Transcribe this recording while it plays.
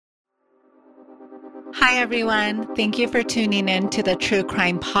Hi, everyone. Thank you for tuning in to the Tru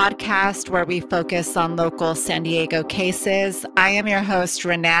Crym Podcast, where we focus on local San Diego cases. I am your host,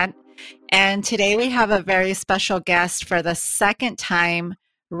 Ranete, and today we have a very special guest for the second time,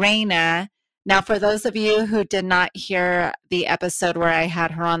 Reyna. Now, for those of you who did not hear the episode where I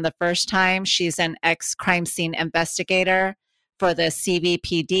had her on the first time, she's an ex-crime scene investigator for the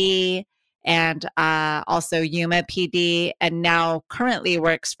CVPD and also Yuma PD, and now currently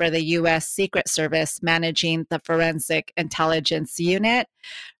works for the U.S. Secret Service managing the Forensic Intelligence Unit.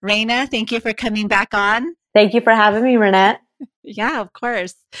 Reyna, thank you for coming back on. Thank you for having me, Ranete. Yeah, of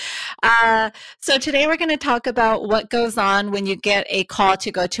course. So today we're going to talk about what goes on when you get a call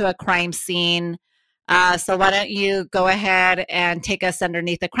to go to a crime scene. So why don't you go ahead and take us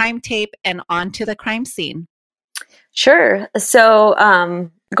underneath the crime tape and onto the crime scene? Sure. So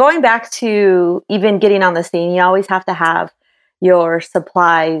going back to even getting on the scene, you always have to have your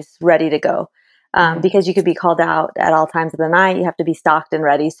supplies ready to go because you could be called out at all times of the night. You have to be stocked and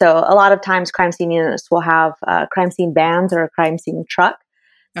ready. So a lot of times crime scene units will have crime scene vans or a crime scene truck.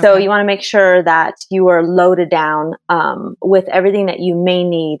 Okay. So you want to make sure that you are loaded down with everything that you may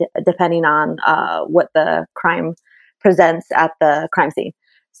need depending on what the crime presents at the crime scene.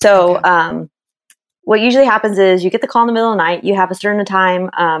 So okay. What usually happens is you get the call in the middle of the night. You have a certain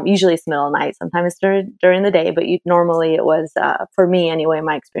time. Usually it's the middle of the night. Sometimes it's during the day, but normally it was, for me anyway,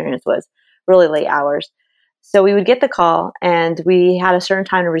 my experience was really late hours. So we would get the call and we had a certain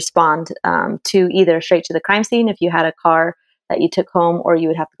time to respond to either straight to the crime scene if you had a car that you took home, or you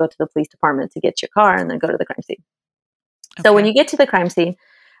would have to go to the police department to get your car and then go to the crime scene. Okay. So when you get to the crime scene,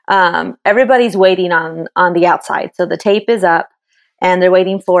 everybody's waiting on the outside. So the tape is up. And they're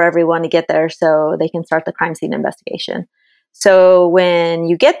waiting for everyone to get there so they can start the crime scene investigation. So when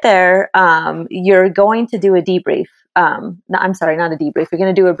you get there, you're going to do a debrief. I'm sorry, not a debrief. You're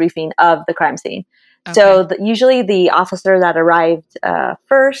going to do a briefing of the crime scene. Okay. So usually the officer that arrived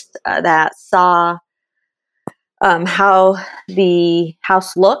first that saw how the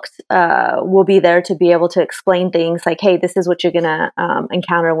house looked will be there to be able to explain things like, hey, this is what you're going to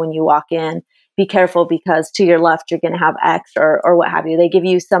encounter when you walk in. Be careful because to your left, you're going to have X or what have you. They give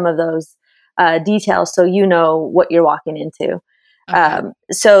you some of those details so you know what you're walking into. Okay.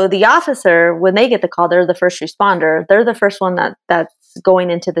 So the officer, when they get the call, they're the first responder. They're the first one that's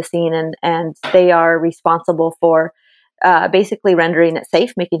going into the scene and they are responsible for basically rendering it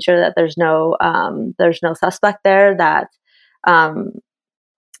safe, making sure that there's no suspect there, that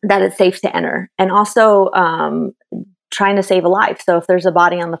it's safe to enter. And also trying to save a life. So if there's a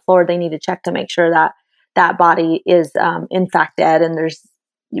body on the floor, they need to check to make sure that that body is in fact dead. And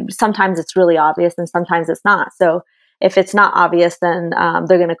sometimes it's really obvious and sometimes it's not. So if it's not obvious, then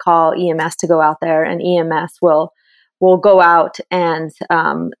they're going to call EMS to go out there, and EMS will go out and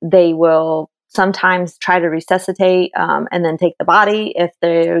they will sometimes try to resuscitate and then take the body if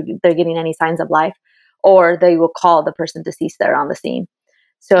they're getting any signs of life, or they will call the person deceased there on the scene.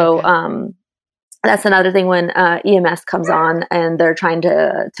 So okay. That's another thing when EMS comes on and they're trying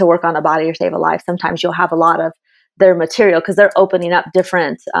to work on a body or save a life. Sometimes you'll have a lot of their material because they're opening up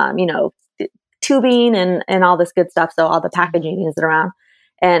different, tubing and all this good stuff. So all the packaging is around.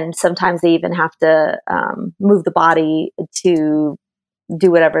 And sometimes they even have to move the body to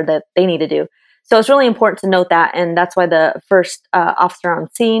do whatever that they need to do. So it's really important to note that. And that's why the first officer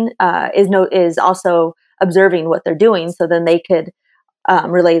on scene is also observing what they're doing. So then they could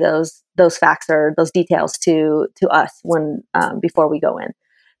relay those facts or those details to us when before we go in.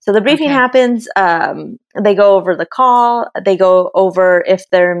 So the briefing happens. They go over the call. They go over if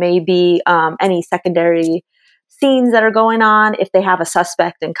there may be any secondary scenes that are going on, if they have a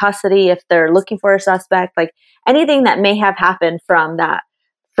suspect in custody, if they're looking for a suspect, like anything that may have happened from that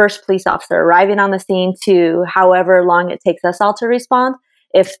first police officer arriving on the scene to however long it takes us all to respond.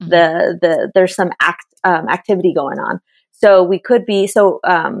 If there's some activity going on. So we could be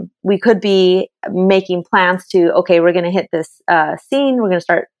making plans to, okay, we're going to hit this scene. We're going to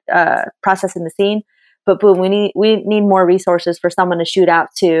start processing the scene, but boom, we need more resources for someone to shoot out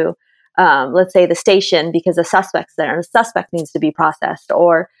to, let's say the station because the suspect's there and the suspect needs to be processed,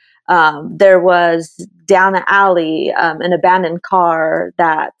 or there was down the alley an abandoned car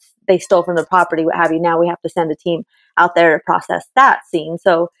that they stole from the property, what have you. Now we have to send a team out there to process that scene.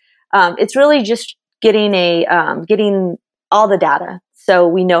 So it's really just getting all the data so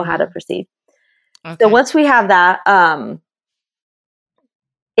we know how to proceed. Okay. So once we have that,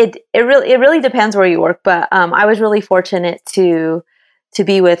 it really depends where you work. But I was really fortunate to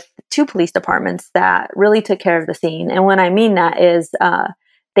be with two police departments that really took care of the scene. And when I mean that is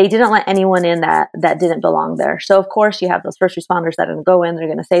they didn't let anyone in that didn't belong there. So of course you have those first responders that are going to go in, they're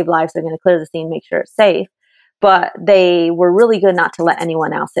going to save lives, they're going to clear the scene, make sure it's safe. But they were really good not to let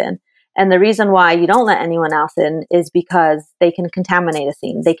anyone else in. And the reason why you don't let anyone else in is because they can contaminate a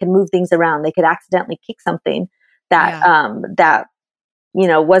scene. They can move things around. They could accidentally kick something that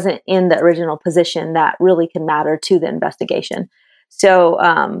wasn't in the original position that really can matter to the investigation.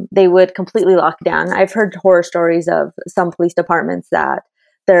 So they would completely lock down. I've heard horror stories of some police departments that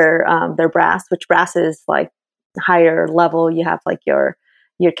their brass, which brass is like higher level. You have like your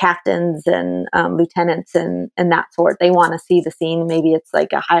captains and lieutenants and that sort. They want to see the scene. Maybe it's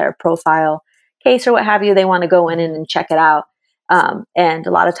like a higher profile case or what have you. They want to go in and check it out. And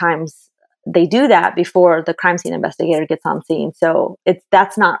a lot of times they do that before the crime scene investigator gets on scene. So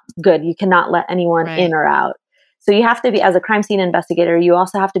that's not good. You cannot let anyone in or out. So you have to be, as a crime scene investigator, you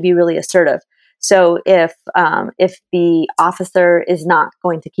also have to be really assertive. So if the officer is not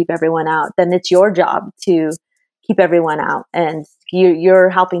going to keep everyone out, then it's your job to keep everyone out, and you're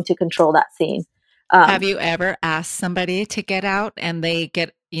helping to control that scene. Have you ever asked somebody to get out and they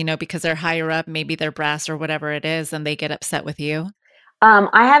get, because they're higher up, maybe they're brass or whatever it is, and they get upset with you?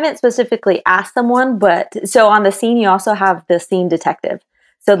 I haven't specifically asked someone, but so on the scene, you also have the scene detective.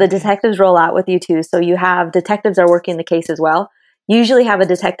 So the detectives roll out with you too. So you have detectives are working the case as well. You usually have a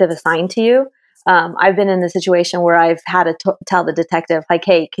detective assigned to you. I've been in the situation where I've had to tell the detective, like,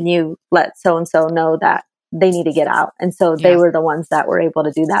 hey, can you let so-and-so know that they need to get out? And so they were the ones that were able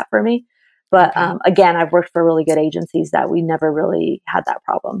to do that for me. But again, I've worked for really good agencies that we never really had that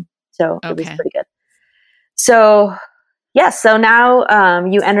problem. So it was pretty good. So yes, so now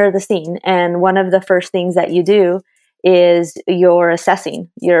you enter the scene. And one of the first things that you do is you're assessing.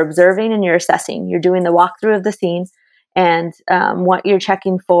 You're observing and you're assessing. You're doing the walkthrough of the scene. And what you're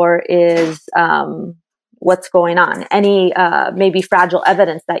checking for is what's going on. Any maybe fragile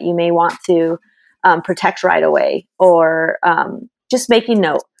evidence that you may want to protect right away, or just making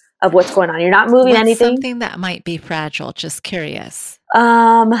note of what's going on. You're not moving anything. Something that might be fragile, just curious.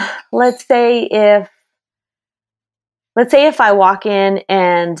 Let's say if I walk in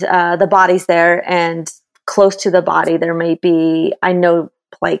and the body's there, and close to the body, there may be, I know,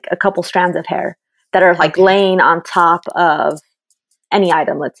 like a couple strands of hair that are like laying on top of any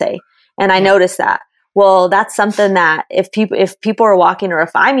item, let's say. And I notice that. Well, that's something that if people are walking, or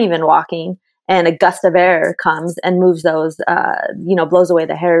if I'm even walking and a gust of air comes and moves those, blows away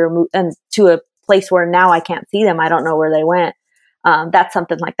the hair and to a place where now I can't see them, I don't know where they went. That's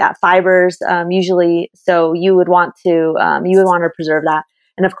something like that. Fibers, usually. So you would want to preserve that.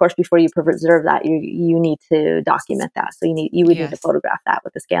 And of course, before you preserve that, you need to document that. So you would need to photograph that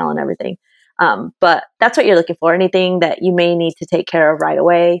with the scale and everything. But that's what you're looking for. Anything that you may need to take care of right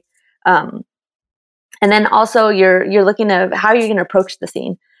away. And then also you're looking at how you're going to approach the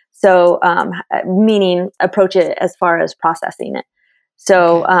scene. So, meaning approach it as far as processing it.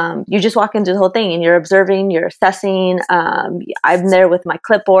 So, you just walk into the whole thing and you're observing, you're assessing. I'm there with my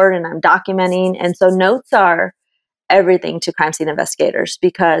clipboard and I'm documenting. And so notes are everything to crime scene investigators,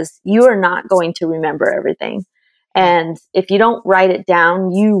 because you are not going to remember everything. And if you don't write it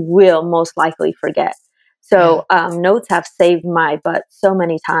down, you will most likely forget. So notes have saved my butt so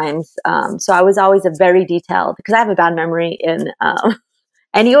many times. So I was always a very detailed, because I have a bad memory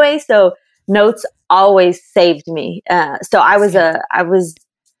anyway. So notes always saved me. So I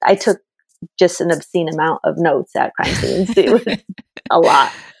took just an obscene amount of notes at crime scenes. It was a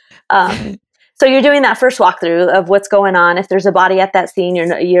lot. So you're doing that first walkthrough of what's going on. If there's a body at that scene,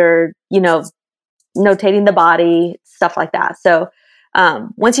 you're notating the body, stuff like that. So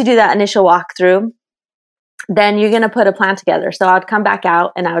once you do that initial walkthrough, then you're going to put a plan together. So I'd come back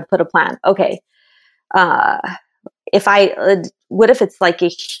out and I would put a plan. Okay. What if it's like a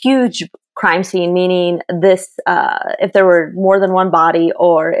huge crime scene, meaning this, if there were more than one body,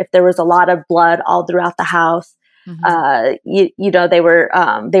 or if there was a lot of blood all throughout the house, they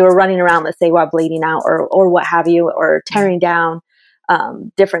were running around, let's say, while bleeding out, or what have you, or tearing down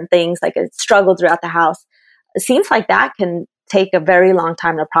different things, like a struggle throughout the house. Scenes like that can take a very long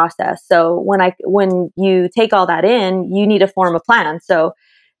time to process. So when you take all that in, you need to form a plan. So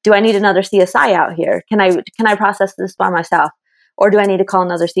do I need another CSI out here? Can I process this by myself? Or do I need to call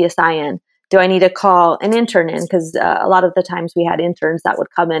another CSI in? Do I need to call an intern in? Because a lot of the times we had interns that would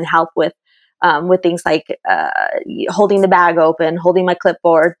come in, help with things like holding the bag open, holding my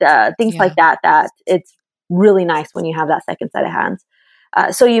clipboard, things like that. That it's really nice when you have that second set of hands.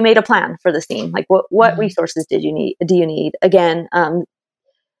 So you made a plan for the scene. Like what resources do you need? Again,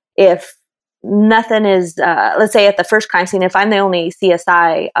 if nothing is, let's say at the first crime scene, if I'm the only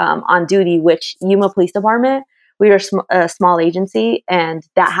CSI on duty, which Yuma Police Department, we were a small agency, and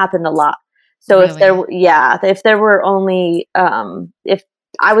that happened a lot. So Really? if there were only, if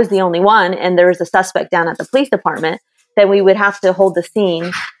I was the only one and there was a suspect down at the police department, then we would have to hold the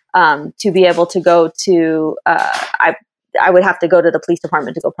scene to be able to go to, I would have to go to the police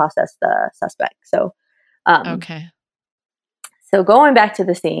department to go process the suspect. So, okay. So going back to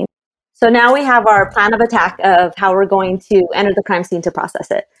the scene. So now we have our plan of attack of how we're going to enter the crime scene to process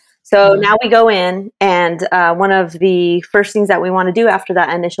it. So now we go in, and one of the first things that we want to do after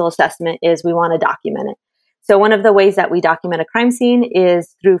that initial assessment is we want to document it. So one of the ways that we document a crime scene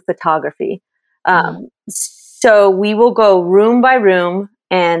is through photography. So we will go room by room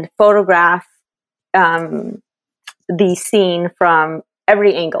and photograph the scene from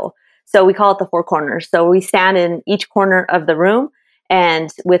every angle. So we call it the four corners. So we stand in each corner of the room, and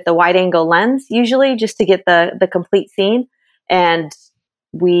with the wide angle lens, usually just to get the complete scene. And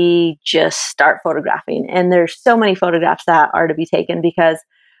we just start photographing. And there's so many photographs that are to be taken because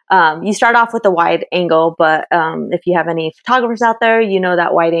you start off with the wide angle, but if you have any photographers out there, you know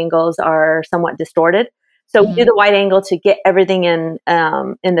that wide angles are somewhat distorted. So we do the wide angle to get everything in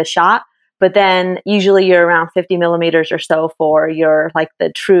the shot. But then usually you're around 50 millimeters or so for your, like,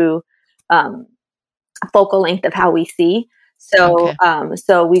 the true focal length of how we see. So,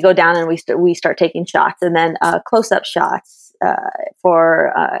 so we go down and we start taking shots, and then close-up shots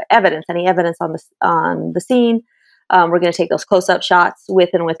for evidence, any evidence on the scene. We're going to take those close-up shots with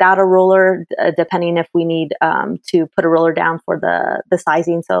and without a roller, depending if we need to put a roller down for the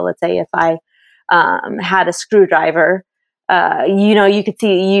sizing. So let's say if I had a screwdriver, you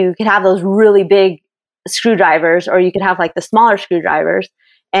could have those really big screwdrivers, or you could have like the smaller screwdrivers.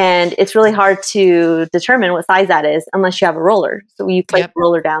 And it's really hard to determine what size that is unless you have a roller. So when you place the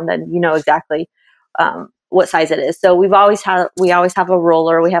roller down, then you know exactly what size it is. So we always have a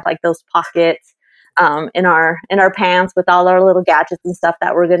roller. We have like those pockets in our pants with all our little gadgets and stuff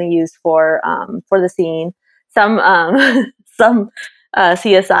that we're going to use for the scene. Some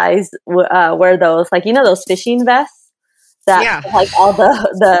CSIs wear those, like, those fishing vests that have, like, all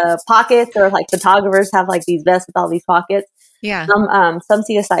the pockets, or like photographers have like these vests with all these pockets. Yeah. Some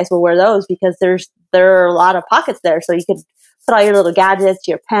CSIs will wear those because there are a lot of pockets there, so you could put all your little gadgets,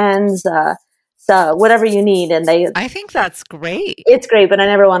 your pens, so whatever you need. And I think that's great. It's great, but I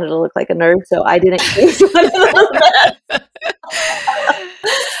never wanted to look like a nerd, so I didn't use one of those.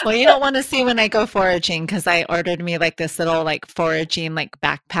 Well, you don't want to see when I go foraging, because I ordered me like this little like foraging like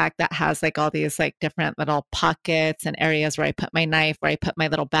backpack that has like all these like different little pockets and areas where I put my knife, where I put my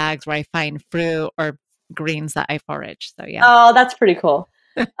little bags, where I find fruit or greens that I forage. So yeah. Oh, that's pretty cool.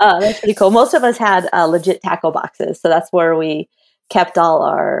 That's pretty cool. Most of us had legit tackle boxes, so that's where we kept all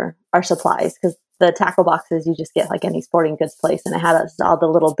our supplies, because the tackle boxes you just get like any sporting goods place, and it had all the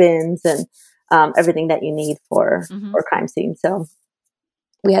little bins and everything that you need for crime scene. So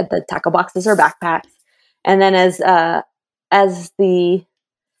we had the tackle boxes or backpacks, and then so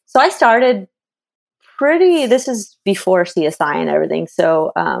I started this is before CSI and everything.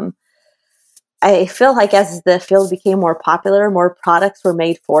 So I feel like as the field became more popular, more products were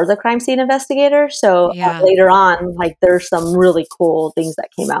made for the crime scene investigator. So later on, like, there's some really cool things that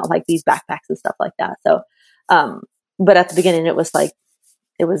came out, like these backpacks and stuff like that. So, but at the beginning, it was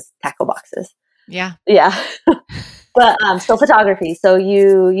tackle boxes. Yeah. Yeah. But so photography. So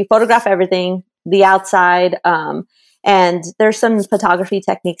you photograph everything, the outside, and there's some photography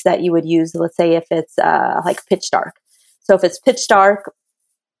techniques that you would use. Let's say if it's like pitch dark. So if it's pitch dark,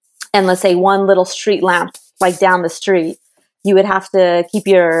 and let's say one little street lamp, like down the street, you would have to keep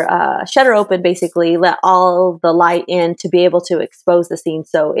your shutter open, basically let all the light in to be able to expose the scene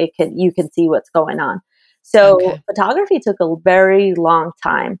so you can see what's going on. So photography took a very long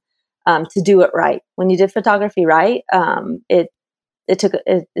time to do it right. When you did photography right, it took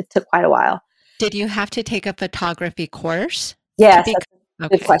quite a while. Did you have to take a photography course? Yes, that's a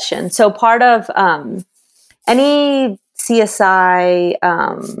good question. So part of any CSI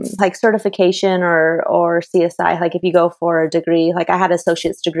like certification or CSI, like if you go for a degree, like I had an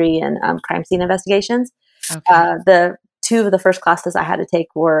associate's degree in crime scene investigations. The two of the first classes I had to take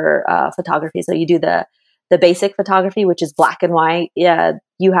were photography. So you do the basic photography, which is black and white. Yeah,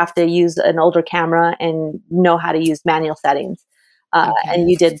 you have to use an older camera and know how to use manual settings. And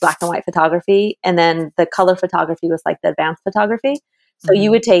you did black and white photography, and then the color photography was like the advanced photography. So you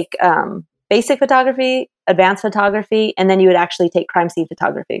would take basic photography, advanced photography, and then you would actually take crime scene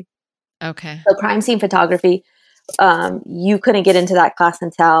photography. Okay. So crime scene photography, you couldn't get into that class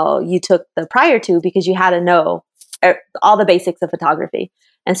until you took the prior two, because you had to know all the basics of photography.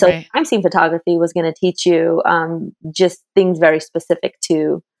 And so crime scene photography was going to teach you just things very specific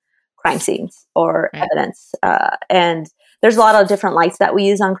to crime scenes or Right. evidence. And there's a lot of different lights that we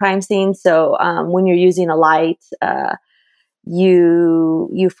use on crime scenes. So when you're using a light,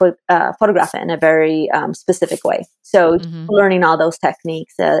 you photograph it in a very specific way. So learning all those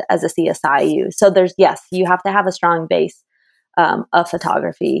techniques as a CSI use. So you have to have a strong base of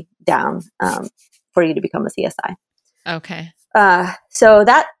photography down for you to become a CSI. Okay. So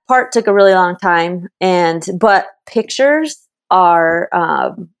that part took a really long time, but pictures are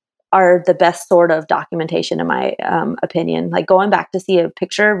the best sort of documentation, in my opinion. Like going back to see a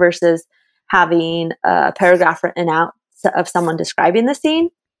picture versus having a paragraph written out of someone describing the scene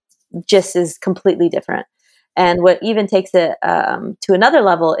just is completely different. And what even takes it to another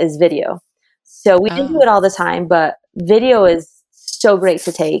level is video. So we didn't do it all the time, but video is so great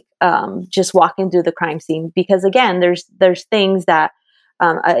to take just walking through the crime scene, because again, there's things that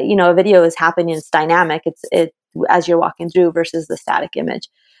a video is happening, it's dynamic, it's as you're walking through versus the static image.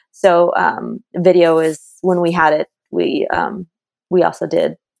 So video is, when we had it, we also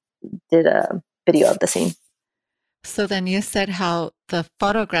did a video of the scene. So then you said how the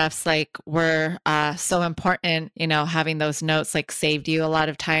photographs were so important, having those notes saved you a lot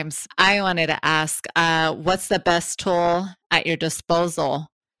of times. I wanted to ask, what's the best tool at your disposal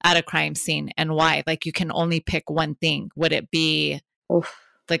at a crime scene, and why? You can only pick one thing. Would it be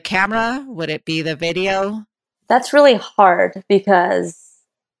the camera? Would it be the video? That's really hard, because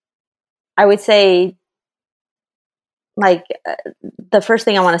I would say the first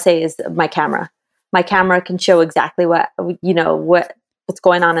thing I want to say is my camera. My camera can show exactly what's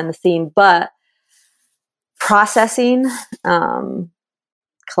going on in the scene, but processing,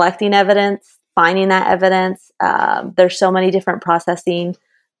 collecting evidence, finding that evidence, there's so many different processing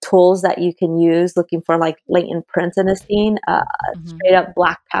tools that you can use looking for latent prints in a scene. Straight up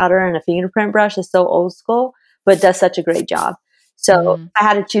black powder and a fingerprint brush is so old school, but does such a great job. So if I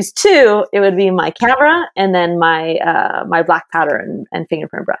had to choose two, it would be my camera and then my black powder and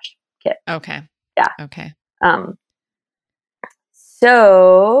fingerprint brush kit. Okay. Yeah. Okay.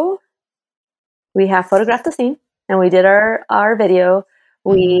 So we have photographed the scene and we did our video.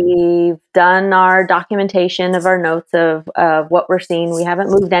 We've done our documentation of our notes of what we're seeing. We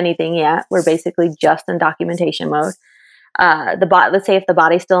haven't moved anything yet. We're basically just in documentation mode. Let's say if the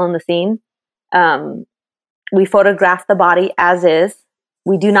body's still in the scene, we photograph the body as is.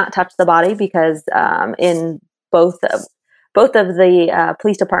 We do not touch the body, because in both of the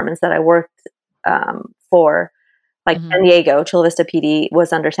police departments that I worked for, San Diego, Chula Vista PD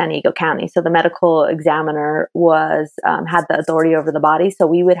was under San Diego County. So the medical examiner had the authority over the body. So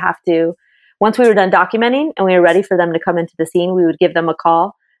we would have to, once we were done documenting and we were ready for them to come into the scene, we would give them a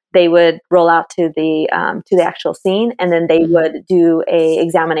call. They would roll out to the actual scene, and then they would do a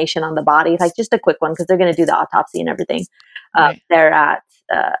examination on the body, just a quick one, because they're going to do the autopsy and everything. They're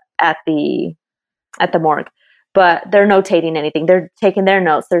at the morgue. But they're notating anything. They're taking their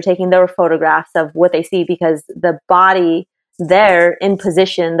notes. They're taking their photographs of what they see, because the body there in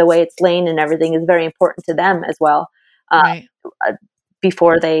position, the way it's laying and everything, is very important to them as well.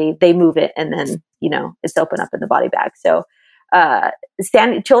 Before they move it, and then it's open up in the body bag. So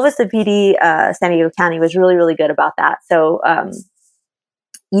Chula Vista PD, San Diego County was really, really good about that. So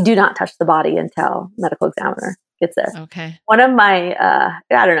you do not touch the body until medical examiner gets there. Okay. One of my,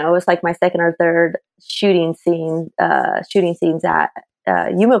 I don't know, it was my second or third shooting scenes at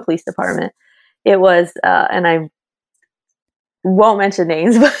Yuma Police Department. It was, and I won't mention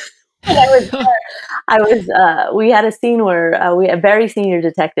names, but we had a scene where a very senior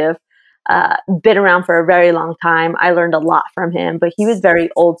detective, been around for a very long time. I learned a lot from him, but he was very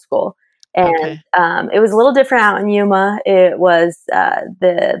old school. And it was a little different out in Yuma. It was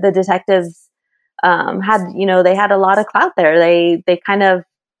the detectives they had a lot of clout there. They kind of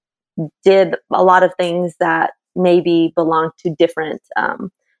did a lot of things that maybe belonged to different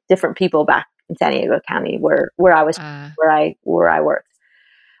people back in San Diego County, where I was, where I worked.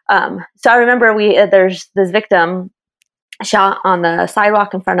 So I remember there's this victim shot on the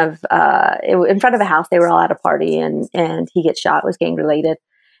sidewalk in front of a house. They were all at a party, and he gets shot. It was gang related,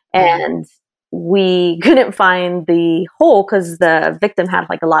 and we couldn't find the hole because the victim had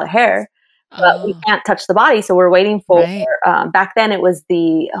a lot of hair. But we can't touch the body, so we're waiting for. Back then, it was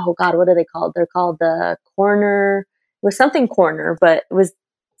what are they called? They're called the coroner. It was something coroner, but it was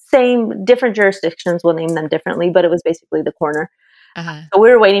different jurisdictions will name them differently, but it was basically the coroner. So we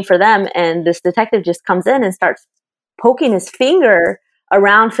were waiting for them, and this detective just comes in and starts poking his finger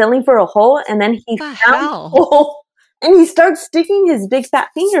around, feeling for a hole, and then he found the hole, and he starts sticking his big fat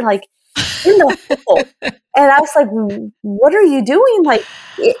finger in the hole. And I was like, what are you doing?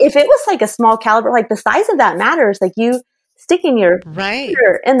 If it was a small caliber, the size of that matters. You sticking your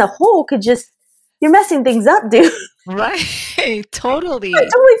finger in the hole you're messing things up, dude. Right. Totally. I'm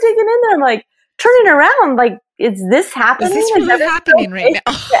totally digging in there. I'm like turning around. Like, is this happening? Is this really happening right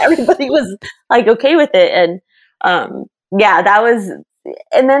now? Everybody was like okay with it. And that was,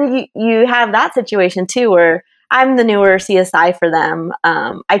 and then you have that situation too, where I'm the newer CSI for them.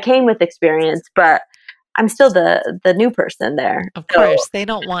 I came with experience, but I'm still the new person there. Of course, they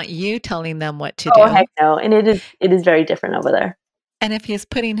don't want you telling them what to do. Oh, heck no. And it is very different over there. And if he's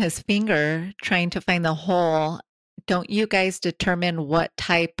putting his finger trying to find the hole, don't you guys determine what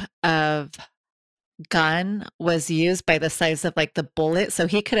type of gun was used by the size of like the bullet? So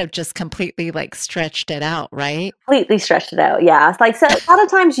he could have just completely like stretched it out, right? Completely stretched it out. Yeah. It's like, so a lot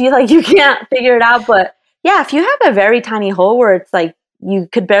of times you can't figure it out, but yeah, if you have a very tiny hole where it's like you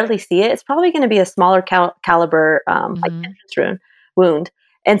could barely see it, it's probably going to be a smaller caliber like entrance wound.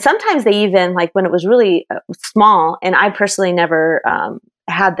 And sometimes they even, like when it was really small, and I personally never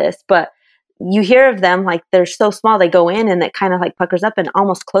had this, but you hear of them like they're so small, they go in and it kind of like puckers up and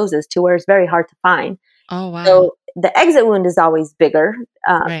almost closes to where it's very hard to find. Oh, wow. So the exit wound is always bigger,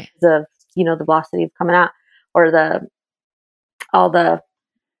 the velocity of coming out, or all the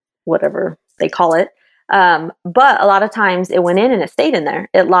whatever they call it. But a lot of times it went in and it stayed in there.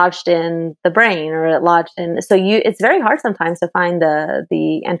 It lodged in the brain, or it lodged in. So it's very hard sometimes to find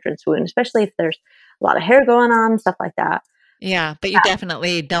the entrance wound, especially if there's a lot of hair going on, stuff like that. Yeah, but you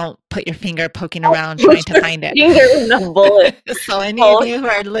definitely don't put your finger poking around trying to find it. Finger in a bullet. So any of you who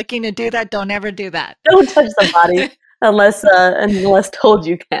are looking to do that, don't ever do that. Don't touch the body unless told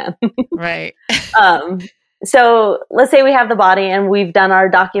you can. Right. So let's say we have the body and we've done our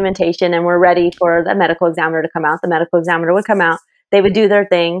documentation and we're ready for the medical examiner to come out. The medical examiner would come out. They would do their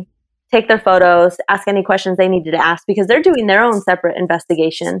thing, take their photos, ask any questions they needed to ask, because they're doing their own separate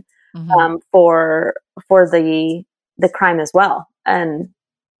investigation for the crime as well. And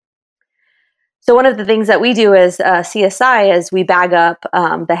so one of the things that we do as CSI is we bag up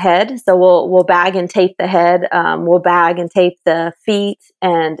the head. So we'll bag and tape the head. We'll bag and tape the feet,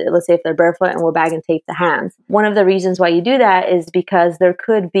 and let's say if they're barefoot, and we'll bag and tape the hands. One of the reasons why you do that is because there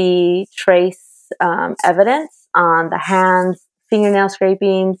could be trace evidence on the hands, fingernail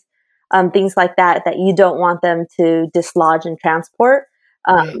scrapings, things like that you don't want them to dislodge and transport.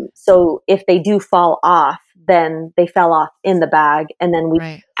 So if they do fall off, then they fell off in the bag, and then we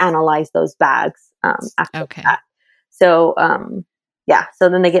analyze those bags after that. So, so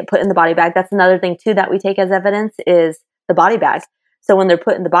then they get put in the body bag. That's another thing too that we take as evidence is the body bag. So when they're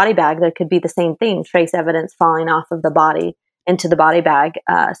put in the body bag, there could be the same thing, trace evidence falling off of the body into the body bag.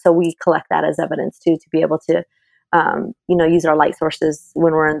 So we collect that as evidence too, to be able to, use our light sources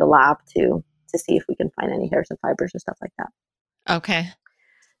when we're in the lab to see if we can find any hairs and fibers and stuff like that. Okay.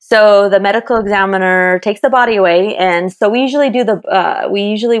 So the medical examiner takes the body away, and so we usually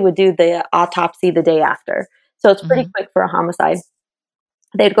would do the autopsy the day after. So it's pretty quick for a homicide.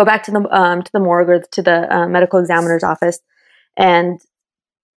 They'd go back to the morgue or to the medical examiner's office, and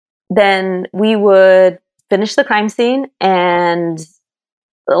then we would finish the crime scene. And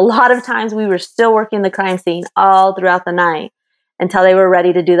a lot of times we were still working the crime scene all throughout the night until they were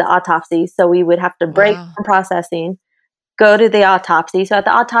ready to do the autopsy. So we would have to break from processing, go to the autopsy. So at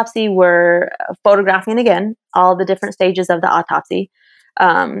the autopsy, we're photographing again all the different stages of the autopsy.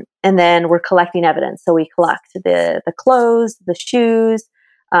 And then we're collecting evidence. So we collect the clothes, the shoes.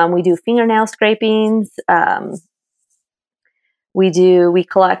 We do fingernail scrapings. We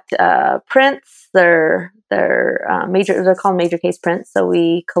collect prints. They're major. They're called major case prints. So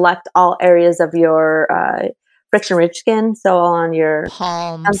we collect all areas of your friction ridge skin. So on your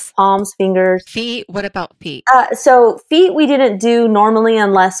palms, fingers, feet. What about feet? So feet we didn't do normally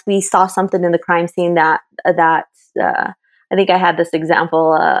unless we saw something in the crime scene that I think I had this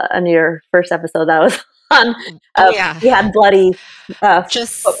example in your first episode that was on. We had bloody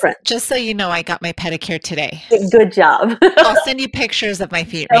footprints. Just so you know, I got my pedicure today. Good job. I'll send you pictures of my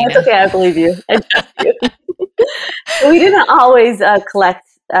feet right now. It's okay. I believe you. I trust you. So we didn't always collect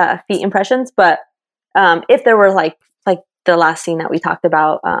feet impressions, but if there were like the last scene that we talked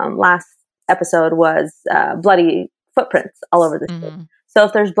about last episode was bloody footprints all over the state. So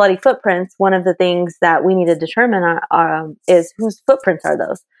if there's bloody footprints, one of the things that we need to determine is whose footprints are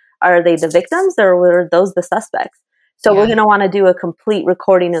those? Are they the victims, or were those the suspects? So we're going to want to do a complete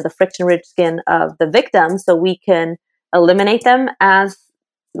recording of the friction ridge skin of the victim so we can eliminate them as,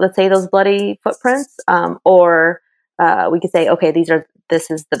 let's say, those bloody footprints, or we could say, okay, this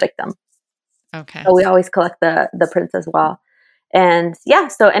is the victim. Okay. So we always collect the prints as well. And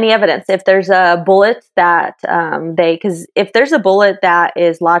so any evidence, if there's a bullet that because if there's a bullet that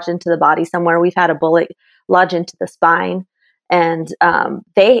is lodged into the body somewhere, we've had a bullet lodge into the spine. and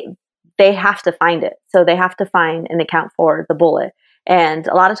they have to find it. So they have to find and account for the bullet. And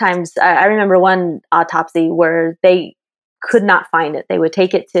a lot of times, I remember one autopsy where they could not find it. They would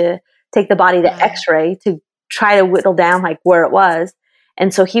take the body to X-ray to try to whittle down like where it was.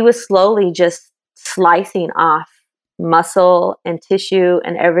 And so he was slowly just slicing off muscle and tissue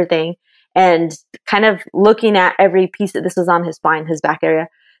and everything, and kind of looking at every piece that this was on his spine, his back area.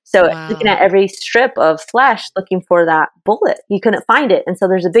 So looking at every strip of flesh, looking for that bullet. He couldn't find it. And so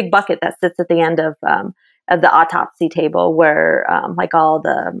there's a big bucket that sits at the end of the autopsy table where like all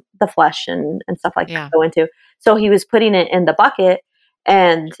the flesh and stuff like that go into. So he was putting it in the bucket.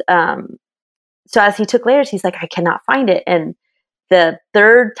 And so as he took layers, he's like, I cannot find it. And the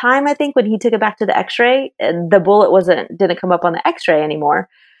third time, I think, when he took it back to the X-ray, the bullet didn't come up on the X-ray anymore.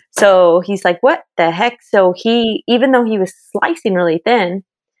 So he's like, what the heck? So even though he was slicing really thin,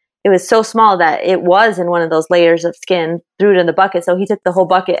 it was so small that it was in one of those layers of skin, threw it in the bucket. So he took the whole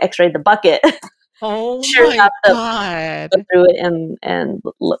bucket, X-rayed the bucket. Oh my God. Go through it and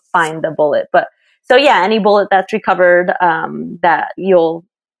find the bullet. But so yeah, any bullet that's recovered that you'll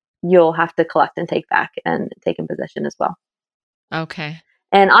have to collect and take back and take in possession as well. Okay.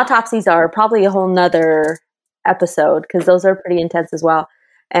 And autopsies are probably a whole nother episode because those are pretty intense as well.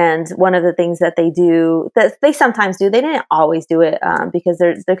 And one of the things that they do, that they sometimes do, they didn't always do it because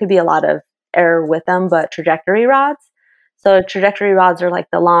there could be a lot of error with them, but trajectory rods. So trajectory rods are like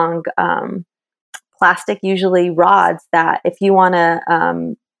the long plastic, usually rods that if you want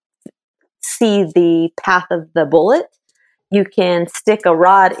to see the path of the bullet, you can stick a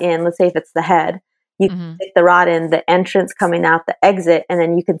rod in, let's say if it's the head, you can stick the rod in the entrance coming out the exit, and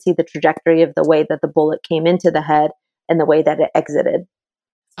then you can see the trajectory of the way that the bullet came into the head and the way that it exited.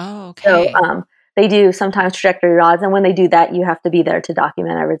 Oh, okay. So they do sometimes trajectory rods, and when they do that, you have to be there to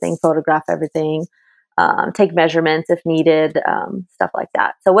document everything, photograph everything, take measurements if needed, stuff like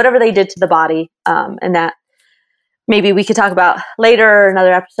that. So whatever they did to the body, and that maybe we could talk about later or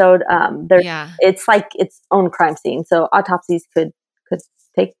another episode. It's like its own crime scene. So autopsies could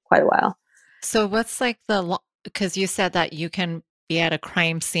take quite a while. So what's like because you said that you can be at a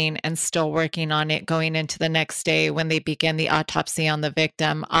crime scene and still working on it going into the next day when they begin the autopsy on the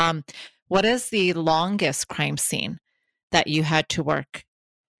victim. What is the longest crime scene that you had to work?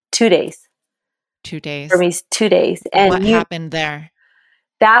 2 days. 2 days. For me, 2 daes. And what happened there?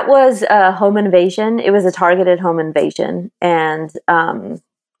 That was a home invasion. It was a targeted home invasion. And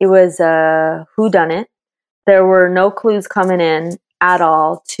it was a whodunit. There were no clues coming in at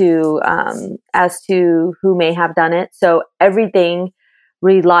all as to who may have done it. So everything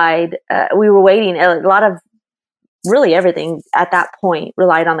relied, we were waiting, a lot of really everything at that point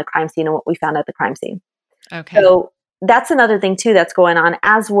relied on the crime scene and what we found at the crime scene. Okay. So that's another thing too that's going on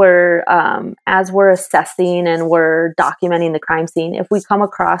as we're assessing and we're documenting the crime scene. If we come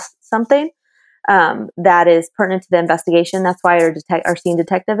across something that is pertinent to the investigation, that's why our scene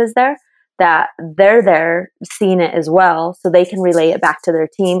detective is there, that they're there seeing it as well, so they can relay it back to their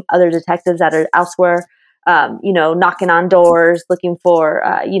team, other detectives that are elsewhere, knocking on doors, looking for,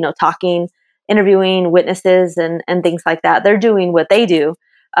 talking, interviewing witnesses and things like that. They're doing what they do,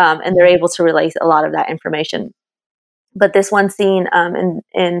 and they're able to relay a lot of that information. But this one scene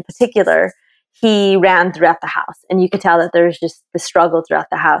in particular, he ran throughout the house, and you could tell that there's just the struggle throughout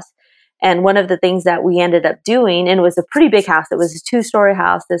the house. And one of the things that we ended up doing, and it was a pretty big house. It was a 2-story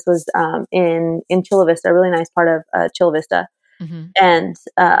house. This was in Chula Vista, a really nice part of Chula Vista. Mm-hmm. And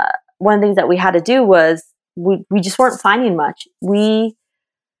one of the things that we had to do was we just weren't finding much.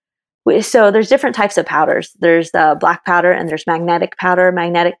 So there's different types of powders. There's black powder and there's magnetic powder.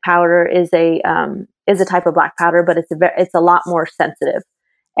 Magnetic powder is a type of black powder, but it's a lot more sensitive.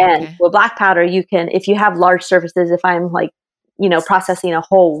 And with black powder, you can, if you have large surfaces, if I'm like, processing a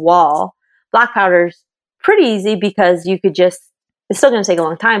whole wall, black powder's pretty easy because you could it's still going to take a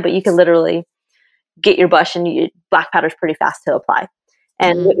long time, but you can literally get your brush and black powder's pretty fast to apply.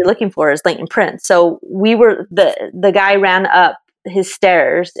 And what you're looking for is latent prints. So the guy ran up his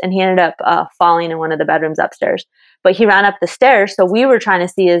stairs and he ended up falling in one of the bedrooms upstairs, but he ran up the stairs. So we were trying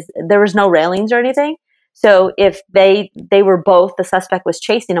to see there was no railings or anything. So if they were both, the suspect was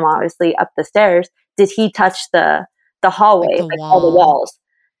chasing him obviously up the stairs, did he touch the hallway, like all the walls?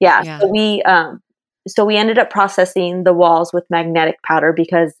 Yeah. So we ended up processing the walls with magnetic powder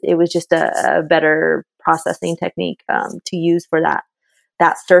because it was just a better processing technique to use for that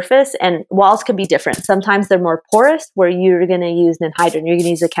surface. And walls can be different. Sometimes they're more porous where you're going to use anhydride, you're going to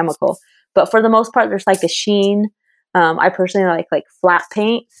use a chemical. But for the most part, there's like a sheen. I personally like flat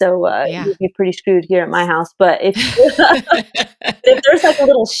paint. So you'd be pretty screwed here at my house. But if there's like a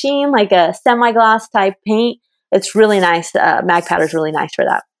little sheen, like a semi-gloss type paint, it's really nice. Mag powder is really nice for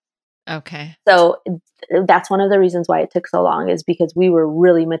that. Okay. So that's one of the reasons why it took so long, is because we were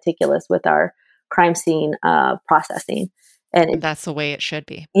really meticulous with our crime scene processing. And that's the way it should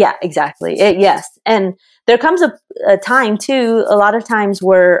be. Yeah, exactly. Yes. And there comes a time too, a lot of times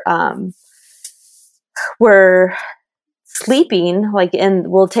we're sleeping, like, and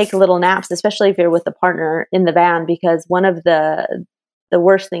we'll take little naps, especially if you're with a partner in the van, because one of the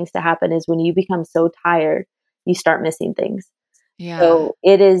worst things to happen is when you become so tired, you start missing things. Yeah. So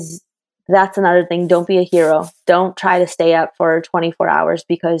that's another thing. Don't be a hero. Don't try to stay up for 24 hours,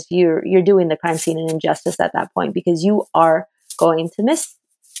 because you're doing the crime scene an injustice at that point, because you are going to miss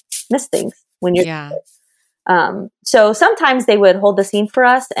things when you're so sometimes they would hold the scene for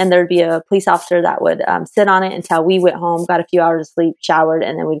us, and there'd be a police officer that would sit on it until we went home, got a few hours of sleep, showered,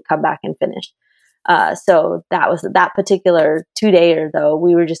 and then we'd come back and finish. So that was that particular 2-dayer, though.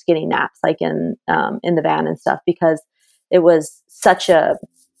 We were just getting naps, like in the van and stuff, because it was such a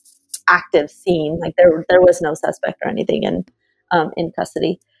active scene. Like there was no suspect or anything in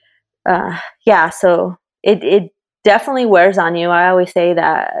custody. So it definitely wears on you. I always say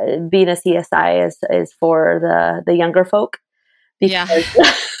that being a CSI is for the younger folk, because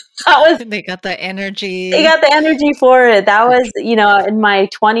they got the energy. They got the energy for it. That was, in my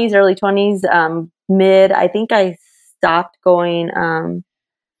 20s, early 20s, mid, I think I stopped going,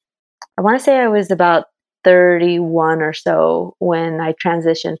 I want to say I was about 31 or so when I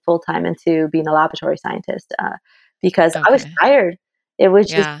transitioned full-time into being a laboratory scientist, because I was tired. It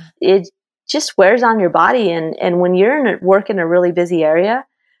was it just wears on your body. And when you're work in a really busy area,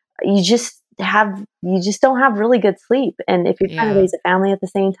 you just don't have really good sleep. And if you're trying to raise a family at the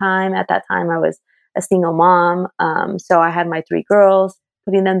same time, at that time I was a single mom. So I had my 3 girls,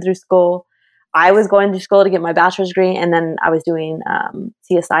 putting them through school. I was going to school to get my bachelor's degree, and then I was doing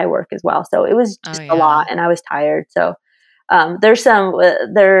CSI work as well. So it was just a lot, and I was tired. So this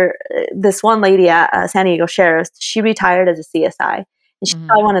one lady at San Diego Sheriff's, she retired as a CSI, and she's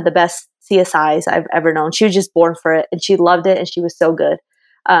probably one of the best CSIs I've ever known. She was just born for it, and she loved it, and she was so good.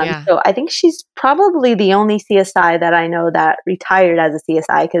 So I think she's probably the only CSI that I know that retired as a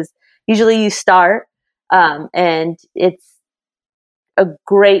CSI, because usually you start and it's a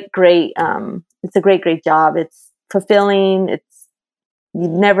great job. It's fulfilling. It's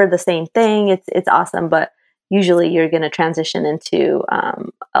never the same thing. It's awesome, but usually you're going to transition into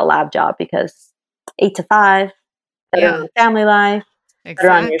a lab job, because 8 to 5, better on your family life, better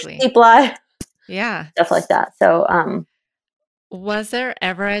on your sleep life, stuff like that. So, was there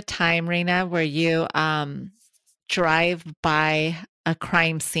ever a time, Reyna, where you drive by a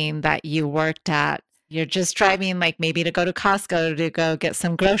crime scene that you worked at? You're just driving, like maybe to go to Costco to go get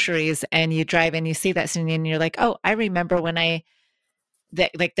some groceries, and you drive and you see that scene and you're like, oh, I remember when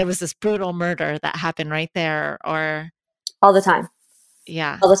there was this brutal murder that happened right there. Or all the time.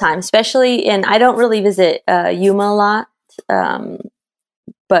 Yeah. All the time, especially I don't really visit Yuma a lot,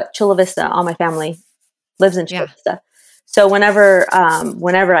 but Chula Vista, all my family lives in Chula Vista. So whenever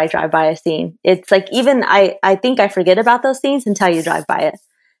I drive by a scene, it's like, even I think I forget about those scenes until you drive by it.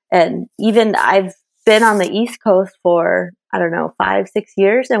 And even I've been on the East Coast for, I don't know, 5-6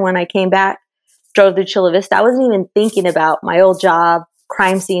 years. And when I came back, drove through Chula Vista, I wasn't even thinking about my old job,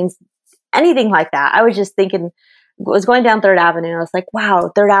 crime scenes, anything like that. I was just thinking, was going down 3rd Avenue. And I was like,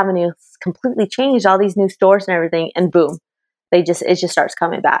 wow, 3rd Avenue has completely changed, all these new stores and everything. And boom, it just starts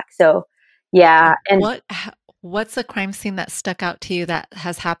coming back. So yeah. And what's a crime scene that stuck out to you that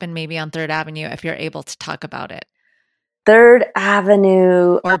has happened maybe on 3rd Avenue, if you're able to talk about it? 3rd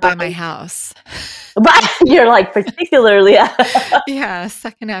Avenue. Or by my house. But you're like, particularly. Yeah,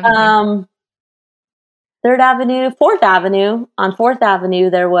 2nd Avenue. 3rd Avenue, 4th Avenue. On 4th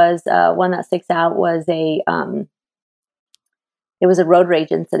Avenue, there was one that sticks out, was it was a road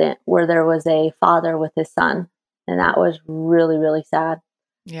rage incident where there was a father with his son. And that was really, really sad.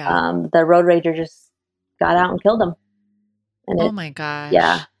 Yeah. The road rager just got out and killed him. And oh my gosh.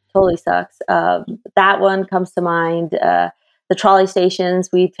 Yeah, totally sucks. That one comes to mind. The trolley stations,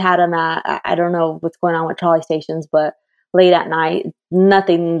 we've had them at, I don't know what's going on with trolley stations, but late at night,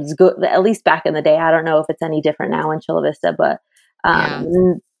 nothing's good. At least back in the day. I don't know if it's any different now in Chula Vista, but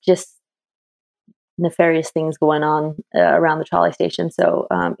just nefarious things going on around the trolley station. So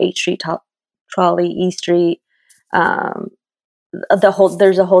 8th Street trolley, E Street,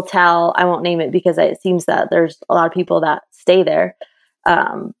 there's a hotel. I won't name it because it seems that there's a lot of people that stay there.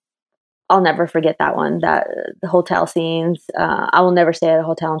 I'll never forget that one. That the hotel scenes. I will never stay at a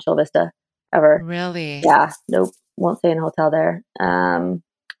hotel in Chula Vista ever. Really? Yeah. Nope. Won't stay in a hotel there.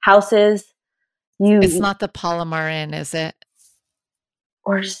 Houses. It's not the Palomar Inn, is it?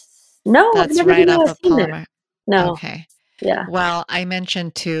 Or no? That's right off of Palomar. No. Okay. Yeah. Well, I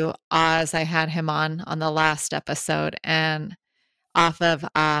mentioned to Oz, I had him on the last episode, and off of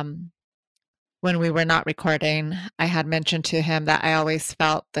when we were not recording, I had mentioned to him that I always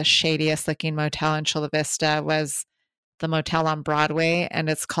felt the shadiest looking motel in Chula Vista was the motel on Broadway, and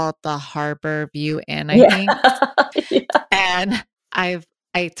it's called the Harbor View Inn, I think. Yeah. And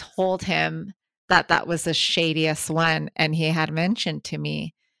I told him that that was the shadiest one, and he had mentioned to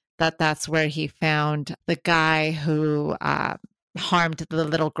me that that's where he found the guy who harmed the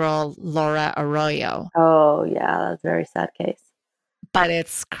little girl Laura Arroyo. Oh, yeah. That's a very sad case. But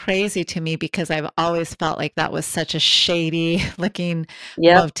it's crazy to me because I've always felt like that was such a shady looking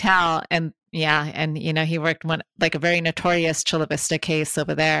Yep. motel. And yeah, and he worked one like a very notorious Chula Vista case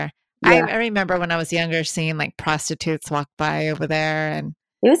over there. Yeah. I remember when I was younger seeing like prostitutes walk by over there, and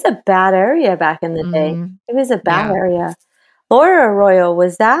It was a bad area back in the day. It was a bad yeah. area. Laura Arroyo,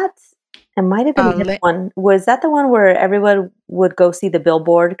 was that? It might have been a different one. Was that the one where everyone would go see the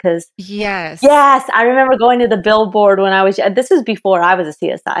billboard? Yes. Yes, I remember going to the billboard when I was. This was before I was a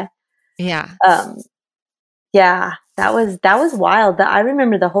CSI. Yeah. Yeah, that was wild. I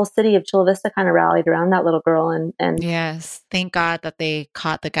remember the whole city of Chula Vista kind of rallied around that little girl, and yes, thank God that they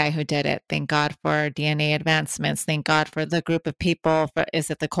caught the guy who did it. Thank God for DNA advancements. Thank God for the group of people. Is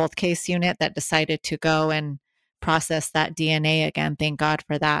it the cold case unit that decided to go and process that DNA again? Thank God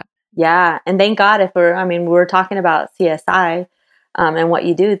for that. Yeah, and thank God we're talking about CSI, and what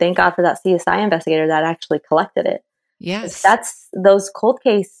you do. Thank God for that CSI investigator that actually collected it. Yes, that's those cold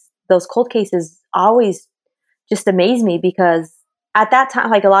cases always just amaze me, because at that time,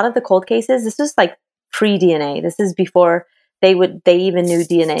 like a lot of the cold cases, this was like pre-DNA. This is before they even knew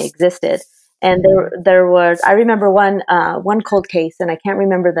DNA existed. And there was, I remember one cold case, and I can't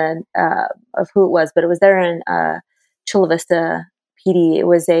remember of who it was, but it was there in Chula Vista PD. It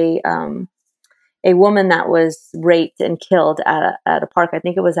was a woman that was raped and killed at a park. I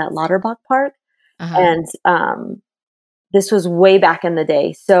think it was at Lauterbach Park. And this was way back in the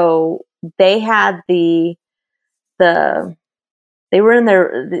day. So they had they were in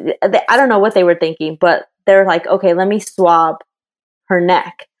their, I don't know what they were thinking, but they're like, okay, let me swab her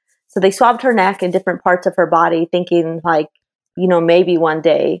neck. So they swabbed her neck and different parts of her body, thinking like, maybe one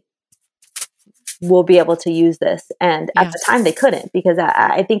day we'll be able to use this. And at the time they couldn't, because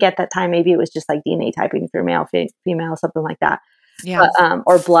I think at that time, maybe it was just like DNA typing for male, female, something like that. Yeah. But,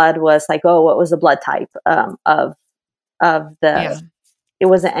 or blood was like, oh, what was the blood type of the, it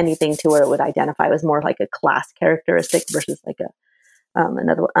wasn't anything to where it would identify. It was more like a class characteristic versus like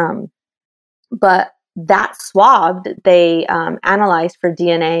another one. But that swabbed, they analyzed for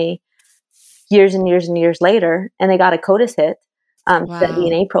DNA years and years and years later, and they got a CODIS hit to that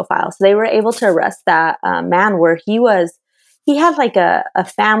DNA profile. So they were able to arrest that man, where he had like a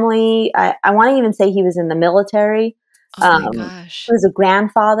family. I want to even say he was in the military. Oh my gosh. He was a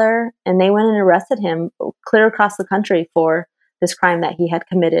grandfather, and they went and arrested him clear across the country for this crime that he had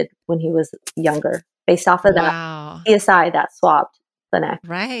committed when he was younger, based off of that CSI that swabbed the neck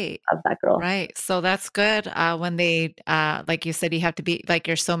of that girl. Right. So that's good. When they, like you said, you have to be like,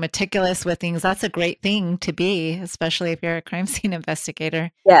 you're so meticulous with things. That's a great thing to be, especially if you're a crime scene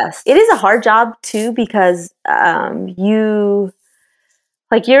investigator. Yes. It is a hard job too, because you're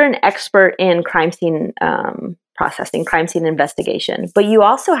an expert in crime scene processing, crime scene investigation, but you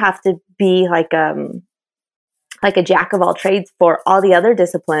also have to be like a jack of all trades for all the other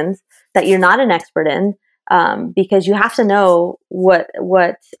disciplines that you're not an expert in, because you have to know what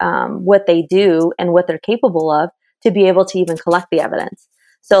they do and what they're capable of to be able to even collect the evidence.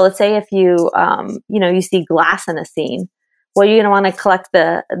 So let's say if you you see glass in a scene, well, you're going to want to collect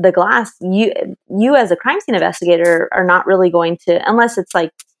the glass. You as a crime scene investigator are not really going to, unless it's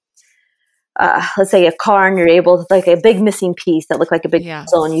like, let's say a car, and you're able to, like a big missing piece that looked like a big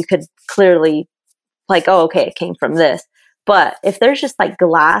puzzle, and you could clearly like, oh, okay, it came from this. But if there's just like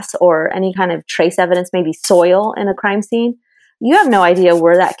glass or any kind of trace evidence, maybe soil in a crime scene, you have no idea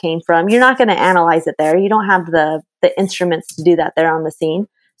where that came from. You're not going to analyze it there. You don't have the instruments to do that there on the scene.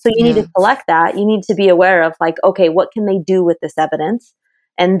 So you need to collect that. You need to be aware of like, okay, what can they do with this evidence?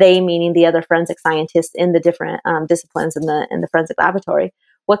 And they, meaning the other forensic scientists in the different disciplines in the forensic laboratory.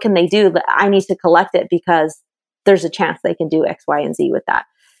 What can they do? I need to collect it because there's a chance they can do X, Y, and Z with that.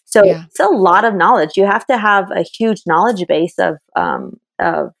 So it's a lot of knowledge. You have to have a huge knowledge base of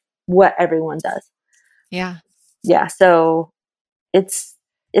what everyone does. Yeah. Yeah. So it's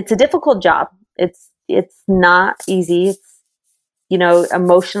a difficult job. It's not easy. It's,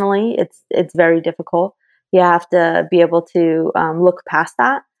 emotionally, it's very difficult. You have to be able to look past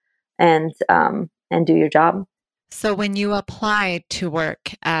that and do your job. So when you applied to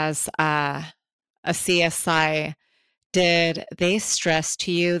work as a a CSI, did they stress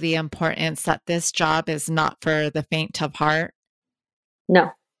to you the importance that this job is not for the faint of heart?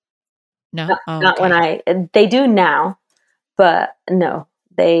 No, No? Oh, not when they do now, but no,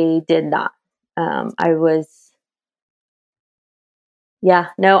 they did not. I was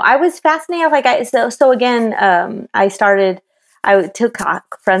fascinated. Like so again, I took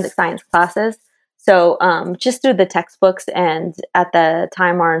forensic science classes. So just through the textbooks, and at the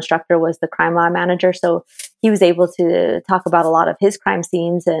time our instructor was the crime lab manager. So he was able to talk about a lot of his crime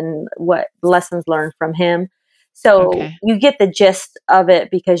scenes and what lessons learned from him. So you get the gist of it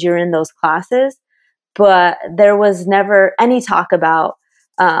because you're in those classes, but there was never any talk about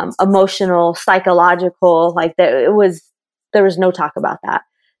emotional, psychological, like there was no talk about that.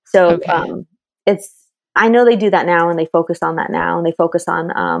 So I know they do that now, and they focus on that now, and they focus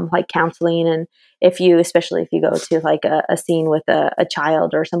on like counseling. And especially if you go to like a scene with a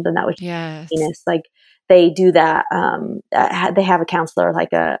child or something that was heinous, like they do that. They have a counselor,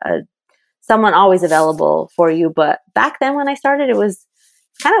 like a someone always available for you. But back then when I started, it was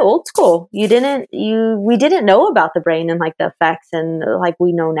kind of old school. We didn't know about the brain and like the effects and like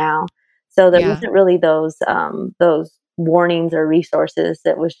we know now. So there wasn't really those warnings or resources.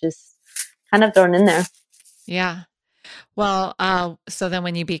 That was just kind of thrown in there. Yeah. Well, so then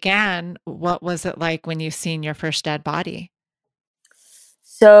when you began, what was it like when you seen your first dead body?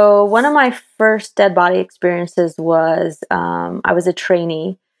 So one of my first dead body experiences was I was a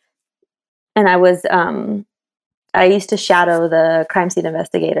trainee, and I used to shadow the crime scene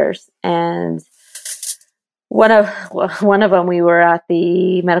investigators, and one of them, we were at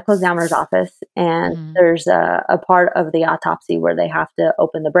the medical examiner's office, and there's a part of the autopsy where they have to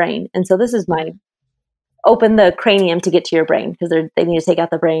open the brain. And so this is open the cranium to get to your brain, because they need to take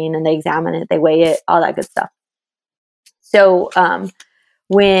out the brain, and they examine it, they weigh it, all that good stuff. So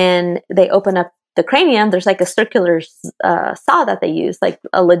when they open up the cranium, there's like a circular saw that they use, like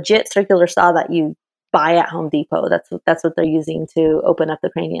a legit circular saw that you buy at Home Depot. That's what they're using to open up the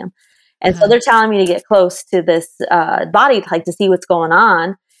cranium. And so they're telling me to get close to this body, like to see what's going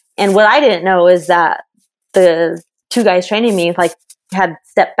on. And what I didn't know is that the two guys training me like had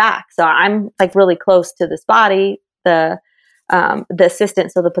stepped back. So I'm like really close to this body. The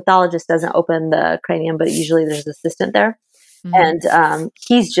assistant, so the pathologist doesn't open the cranium, but usually there's an assistant there. And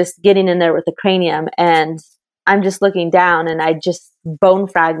he's just getting in there with the cranium, and I'm just looking down, and I just bone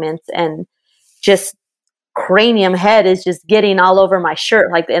fragments and just cranium head is just getting all over my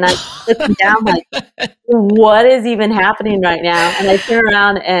shirt. Like, and I'm looking down like, what is even happening right now? And I turn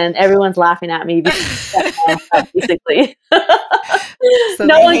around and everyone's laughing at me basically. So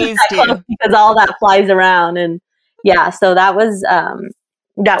no one's that close because all that flies around. And so that was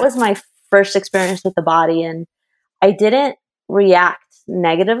my first experience with the body, and I didn't react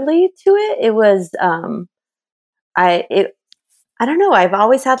negatively to it. It was I don't know. I've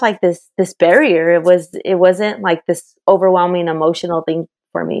always had like this barrier. It wasn't like this overwhelming emotional thing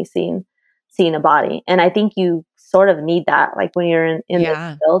for me seeing a body. And I think you sort of need that, like when you're in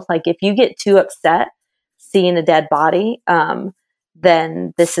this field. Like if you get too upset seeing a dead body,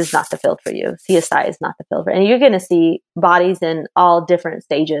 then this is not the field for you. CSI is not the field for you. And you're going to see bodies in all different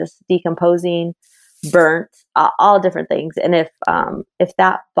stages, decomposing, burnt, all different things. And if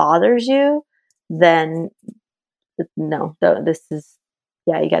that bothers you, then no, this is,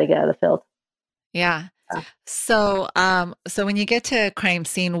 you got to get out of the field. Yeah. So when you get to a crime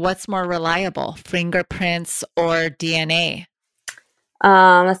scene, what's more reliable, fingerprints or DNA?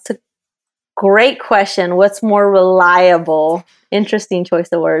 That's a great question. What's more reliable? Interesting choice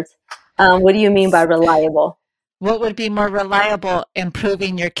of words. What do you mean by reliable? What would be more reliable in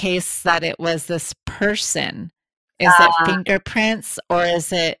proving your case that it was this person? Is it fingerprints or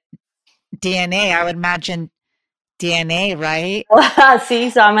is it DNA? I would imagine DNA, right? Well, see,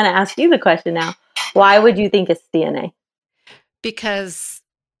 so I'm going to ask you the question now. Why would you think it's DNA? Because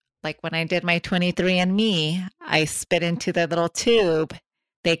like when I did my 23andMe, I spit into the little tube.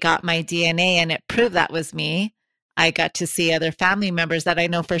 They got my DNA and it proved that was me. I got to see other family members that I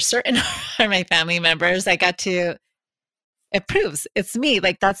know for certain are my family members. It proves it's me.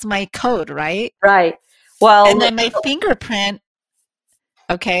 Like that's my code, right? Right. Well, and then my fingerprint,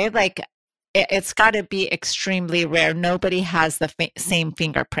 okay, like it's got to be extremely rare. Nobody has the same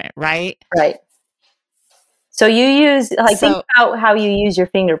fingerprint, right? Right. So you use, think about how you use your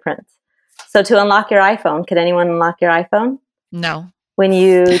fingerprints. So to unlock your iPhone, could anyone unlock your iPhone? No. When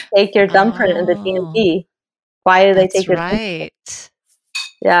you take your thumbprint in the DMV, why do they take your right.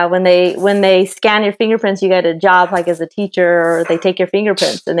 Yeah, when they scan your fingerprints, you get a job like as a teacher, or they take your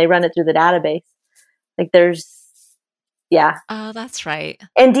fingerprints and they run it through the database. Like there's Yeah. Oh, that's right.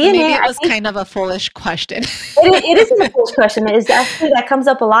 And DNA, Maybe it I was think kind of a foolish question. it isn't a foolish question. It's actually, that comes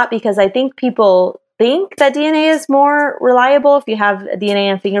up a lot because I think people think that DNA is more reliable if you have DNA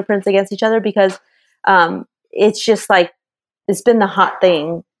and fingerprints against each other, because it's just like, it's been the hot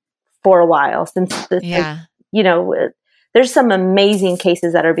thing for a while since Yeah. there's some amazing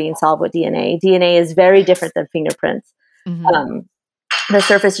cases that are being solved with DNA. DNA is very different than fingerprints. Mm-hmm. The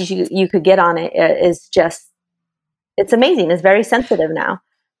surface you could get on it is just, it's amazing. It's very sensitive now.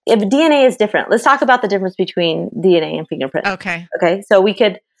 If DNA is different, let's talk about the difference between DNA and fingerprints. Okay. So we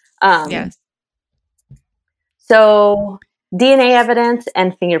could, Yes. so DNA evidence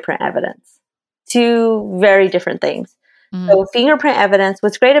and fingerprint evidence, two very different things. Mm-hmm. So fingerprint evidence,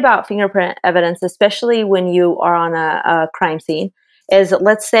 what's great about fingerprint evidence, especially when you are on a crime scene, is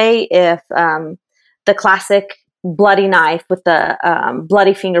let's say if the classic bloody knife with the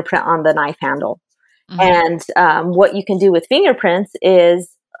bloody fingerprint on the knife handle. Mm-hmm. And what you can do with fingerprints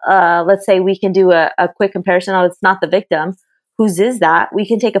is, let's say we can do a quick comparison. Oh, it's not the victim. Whose is that? We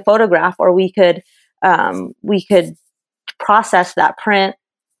can take a photograph, or we could process that print,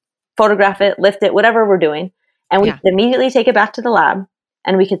 photograph it, lift it, whatever we're doing. And we could immediately take it back to the lab,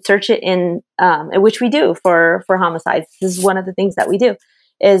 and we could search it in, which we do for homicides. This is one of the things that we do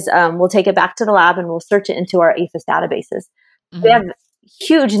is we'll take it back to the lab and we'll search it into our APHIS databases. Mm-hmm. We have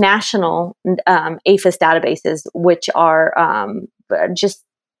huge national APHIS databases, which are just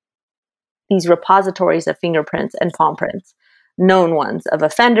these repositories of fingerprints and palm prints, known ones of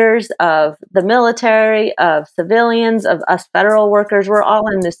offenders, of the military, of civilians, of us federal workers. We're all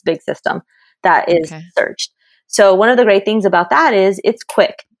in this big system that is searched. So one of the great things about that is it's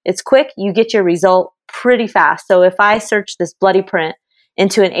quick. It's quick. You get your result pretty fast. So if I search this bloody print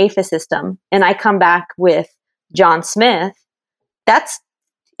into an APHIS system and I come back with John Smith,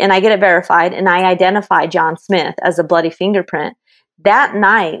 and I get it verified and I identify John Smith as a bloody fingerprint, that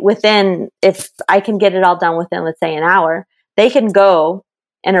night, if I can get it all done within, let's say, an hour, they can go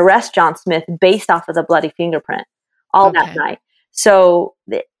and arrest John Smith based off of the bloody fingerprint that night. So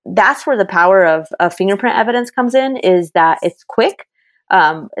that's where the power of fingerprint evidence comes in, is that it's quick.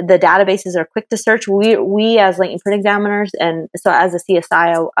 The databases are quick to search. We as latent print examiners, and so as a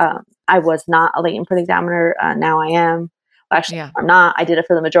CSI, I was not a latent print examiner. Now I am. Well, actually, I'm not. I did it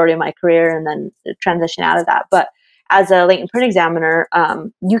for the majority of my career and then transition out of that. But as a latent print examiner,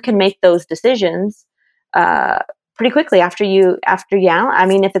 you can make those decisions pretty quickly after you. I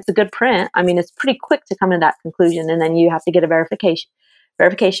mean, if it's a good print, I mean, it's pretty quick to come to that conclusion, and then you have to get a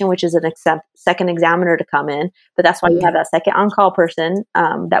verification, which is an second examiner to come in. But that's why you have that second on-call person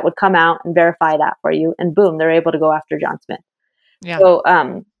that would come out and verify that for you, and boom, they're able to go after John Smith. Yeah.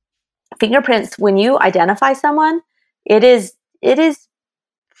 So fingerprints, when you identify someone, it is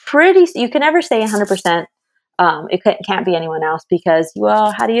pretty. You can never say 100%. It can't be anyone else because,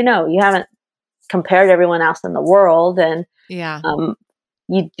 well, how do you know? You haven't compared everyone else in the world, and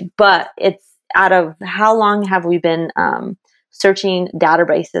but it's out of how long have we been searching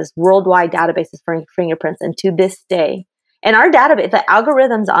databases, worldwide databases for fingerprints, and to this day, and our database, the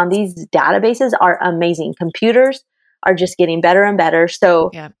algorithms on these databases are amazing. Computers are just getting better and better, so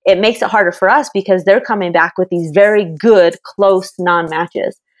it makes it harder for us because they're coming back with these very good, close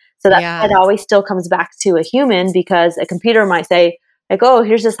non-matches. So that it always still comes back to a human, because a computer might say, like, oh,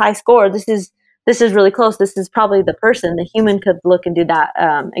 here's this high score. This is really close. This is probably the person. The human could look and do that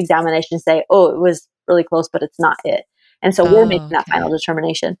examination and say, oh, it was really close, but it's not it. And so we're making that final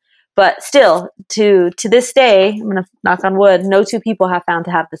determination. But still, to this day, I'm going to knock on wood, no two people have found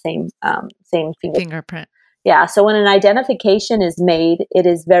to have the same fingerprint. Yeah. So when an identification is made, it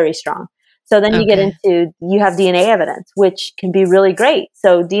is very strong. So then you get into, you have DNA evidence, which can be really great.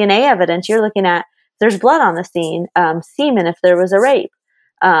 So DNA evidence, you're looking at, there's blood on the scene, semen if there was a rape.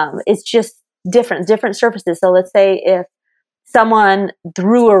 It's just different surfaces. So let's say if someone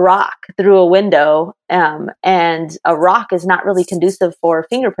threw a rock through a window, and a rock is not really conducive for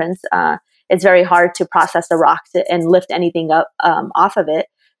fingerprints, it's very hard to process a rock and lift anything up off of it.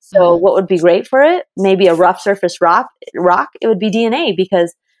 So what would be great for it? Maybe a rough surface rock, it would be DNA,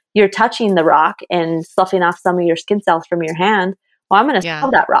 because you're touching the rock and sloughing off some of your skin cells from your hand. Well, I'm going to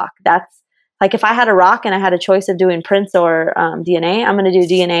solve that rock. That's like, if I had a rock and I had a choice of doing prints or DNA, I'm going to do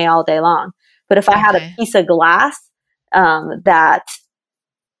DNA all day long. But if I had a piece of glass that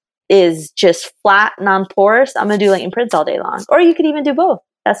is just flat, non-porous, I'm going to do latent prints all day long. Or you could even do both.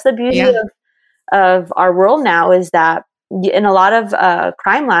 That's the beauty of our world now, is that in a lot of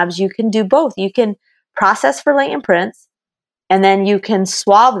crime labs, you can do both. You can process for latent prints, and then you can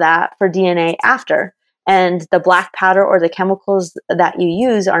swab that for DNA after. And the black powder or the chemicals that you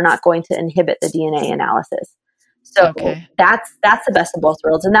use are not going to inhibit the DNA analysis. So Okay. that's the best of both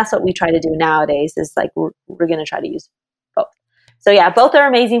worlds. And that's what we try to do nowadays is like, we're going to try to use both. So yeah, both are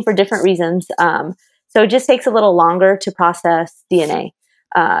amazing for different reasons. So it just takes a little longer to process DNA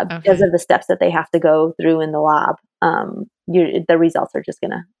because of the steps that they have to go through in the lab. The results are just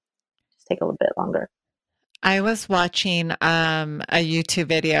going to take a little bit longer. I was watching a YouTube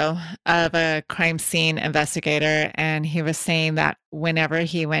video of a crime scene investigator, and he was saying that whenever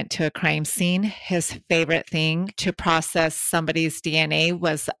he went to a crime scene, his favorite thing to process somebody's DNA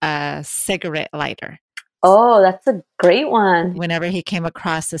was a cigarette lighter. Oh, that's a great one. Whenever he came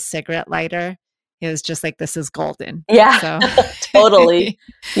across a cigarette lighter, it was just like, this is golden. Yeah, so. Totally.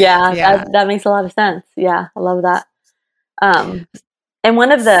 Yeah. That makes a lot of sense. Yeah, I love that. And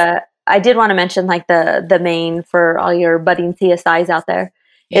one of I did want to mention like the main for all your budding CSIs out there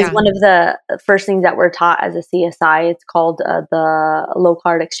is one of the first things that we're taught as a CSI. It's called the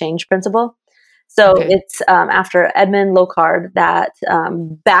Locard exchange principle. So it's after Edmund Locard that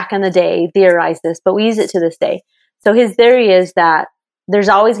back in the day theorized this, but we use it to this day. So his theory is that there's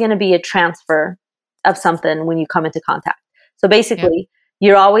always going to be a transfer of something when you come into contact. So basically,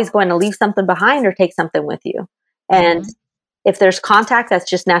 you're always going to leave something behind or take something with you. And if there's contact, that's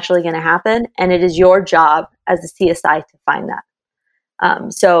just naturally going to happen. And it is your job as a CSI to find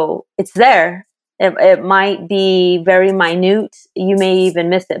that. So it's there. It might be very minute. You may even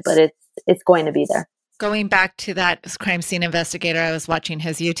miss it, but it's going to be there. Going back to that crime scene investigator, I was watching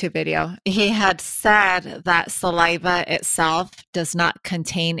his YouTube video. He had said that saliva itself does not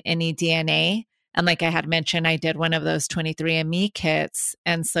contain any DNA. And like I had mentioned, I did one of those 23andMe kits.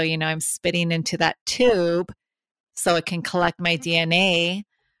 And so, I'm spitting into that tube so it can collect my DNA.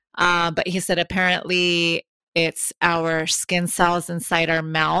 But he said apparently it's our skin cells inside our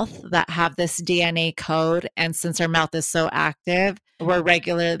mouth that have this DNA code. And since our mouth is so active, we're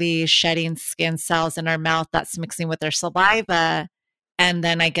regularly shedding skin cells in our mouth that's mixing with our saliva. And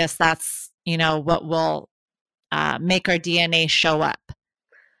then I guess that's, what will make our DNA show up.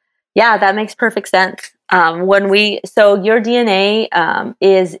 Yeah, that makes perfect sense. So your DNA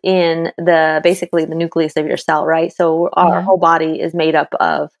is in basically the nucleus of your cell, right? So our whole body is made up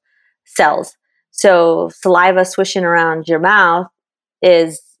of cells. So saliva swishing around your mouth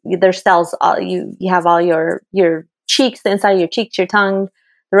there's cells. You have all your cheeks, the inside of your cheeks, your tongue,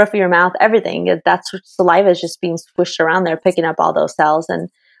 the roof of your mouth, everything. That's what saliva is just being swished around there, picking up all those cells. And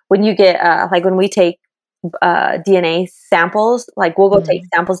when you get when we take DNA samples, like we'll go take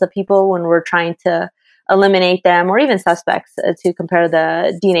samples of people when we're trying to eliminate them or even suspects to compare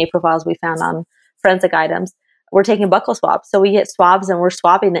the DNA profiles we found on forensic items. We're taking buccal swabs. So we get swabs and we're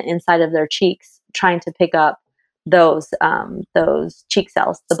swabbing the inside of their cheeks, trying to pick up those cheek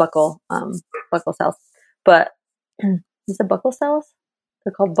cells, the buccal cells. But is it buccal cells?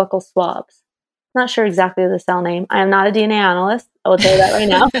 They're called buccal swabs. Not sure exactly the cell name. I am not a DNA analyst. I will tell you that right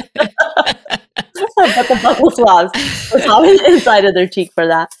now. But the buccal swabs, we're swabbing the inside of their cheek for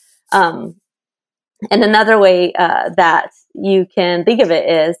that. And another way that you can think of it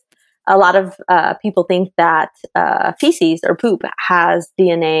is a lot of people think that feces or poop has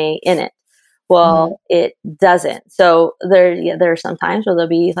DNA in it. Well, it doesn't. So there are some times where there'll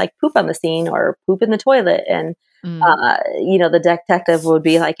be like poop on the scene or poop in the toilet. And, the detective would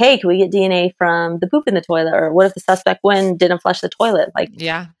be like, hey, can we get DNA from the poop in the toilet? Or what if the suspect didn't flush the toilet?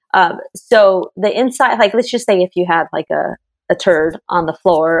 So the inside, like, let's just say if you had like a turd on the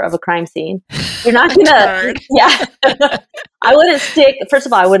floor of a crime scene, you're not going to, I wouldn't first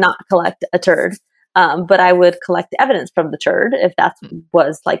of all, I would not collect a turd. But I would collect evidence from the turd if that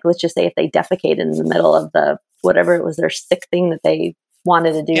was like, let's just say if they defecated in the middle of whatever it was, their sick thing that they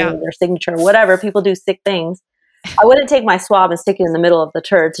wanted to do, their signature, whatever. People do sick things. I wouldn't take my swab and stick it in the middle of the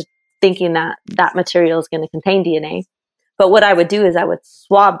turd thinking that material is going to contain DNA. But what I would do is I would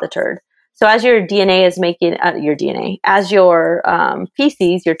swab the turd. So as your DNA is making as your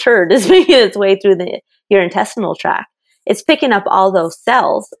feces, your turd is making its way through your intestinal tract, it's picking up all those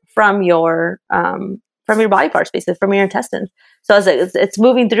cells from your body parts, basically from your intestines. So as it's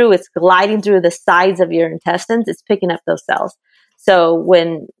moving through, it's gliding through the sides of your intestines. It's picking up those cells. So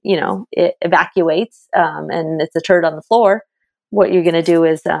when it evacuates and it's a turd on the floor, what you're going to do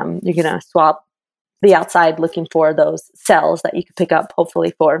is you're going to swab the outside, looking for those cells that you could pick up,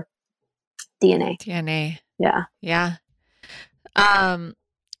 hopefully for DNA. Yeah.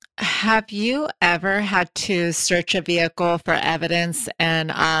 Have you ever had to search a vehicle for evidence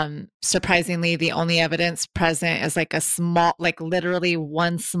and surprisingly the only evidence present is like a small, like literally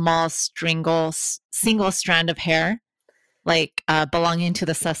one small single strand of hair, like belonging to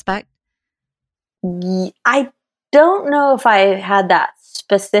the suspect? I don't know if I had that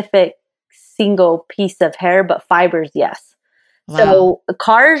specific single piece of hair, but fibers, yes. Wow. So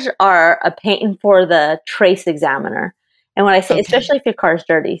cars are a pain for the trace examiner. And when I say, especially if your car is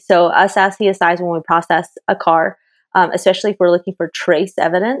dirty. So us as CSIs, when we process a car, especially if we're looking for trace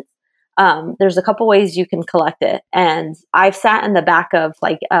evidence, there's a couple ways you can collect it. And I've sat in the back of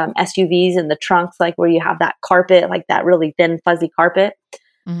like SUVs in the trunks, like where you have that carpet, like that really thin, fuzzy carpet.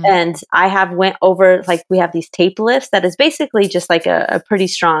 Mm-hmm. And I have went over, like we have these tape lifts that is basically just like a pretty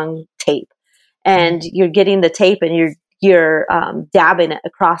strong tape. And you're getting the tape and you're dabbing it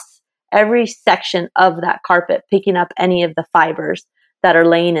across every section of that carpet, picking up any of the fibers that are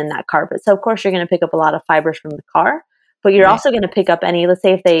laying in that carpet. So of course you're going to pick up a lot of fibers from the car, but you're also going to pick up any, let's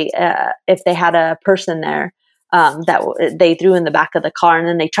say if they had a person there that they threw in the back of the car and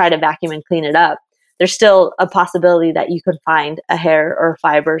then they try to vacuum and clean it up, there's still a possibility that you could find a hair or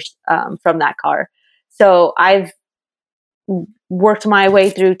fibers from that car. So I've worked my way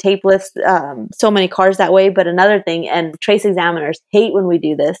through tape lifts, so many cars that way. But another thing, and trace examiners hate when we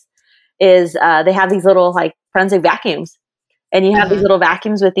do this, is they have these little like forensic vacuums, and you have these little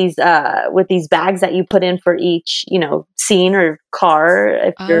vacuums with these bags that you put in for each, scene or car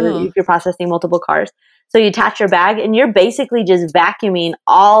if you're processing multiple cars. So you attach your bag, and you're basically just vacuuming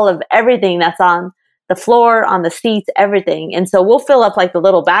all of everything that's on the floor, on the seats, everything. And so we'll fill up like the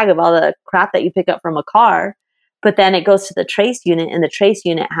little bag of all the crap that you pick up from a car. But then it goes to the trace unit, and the trace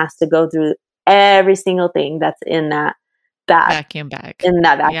unit has to go through every single thing that's in that vacuum bag.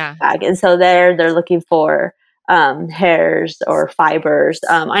 Bag. And so they're looking for hairs or fibers.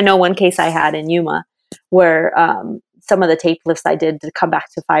 I know one case I had in Yuma where some of the tape lifts I did to come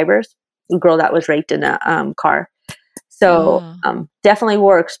back to fibers, a girl that was raped in a car. So definitely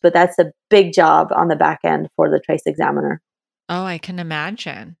works, but that's a big job on the back end for the trace examiner. Oh, I can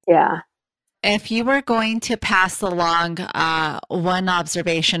imagine. Yeah. If you were going to pass along one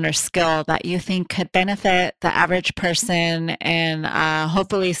observation or skill that you think could benefit the average person and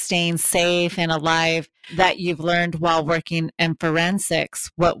hopefully staying safe and alive that you've learned while working in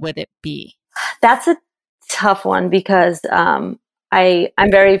forensics, what would it be? That's a tough one because I'm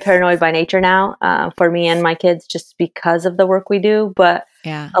very paranoid by nature now for me and my kids just because of the work we do. But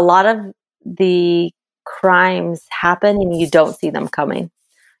a lot of the crimes happen and you don't see them coming.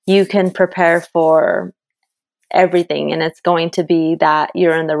 You can prepare for everything, and it's going to be that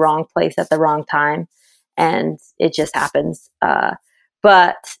you're in the wrong place at the wrong time, and it just happens.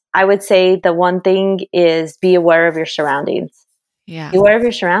 But I would say the one thing is be aware of your surroundings. Yeah. Be aware of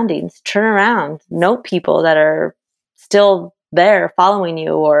your surroundings. Turn around. Know people that are still there following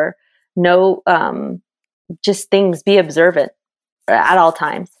you, or know just things. Be observant at all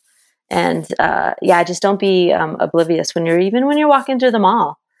times. And just don't be oblivious when you're walking through the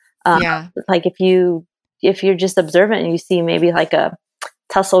mall. Like if you're just observant and you see maybe like a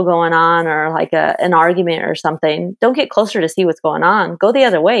tussle going on or like an argument or something, don't get closer to see what's going on. Go the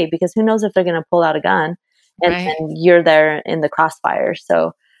other way, because who knows if they're going to pull out a gun and you're there in the crossfire.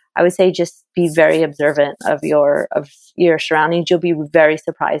 So I would say just be very observant of your surroundings. You'll be very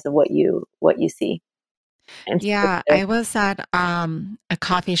surprised at what you see. I was at a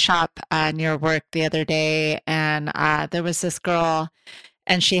coffee shop near work the other day, and there was this girl,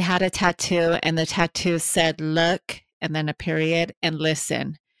 and she had a tattoo, and the tattoo said, "Look," and then a period, and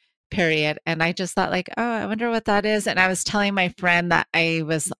 "Listen," period. And I just thought like, oh, I wonder what that is. And I was telling my friend that I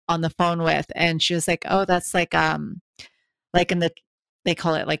was on the phone with, and she was like, oh, that's like they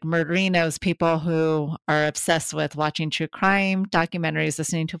call it like murderinos, people who are obsessed with watching true crime documentaries,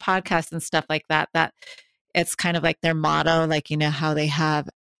 listening to podcasts and stuff like that, that it's kind of like their motto, like, how they have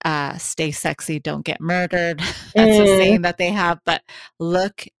stay sexy, don't get murdered. That's a saying that they have. But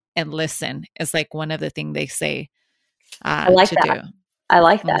look and listen is like one of the things they say I like to that. do. I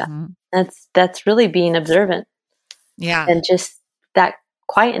like that. Mm-hmm. That's really being observant. Yeah. And just that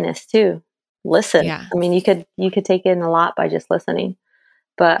quietness too. Listen. Yeah. I mean, you could take in a lot by just listening.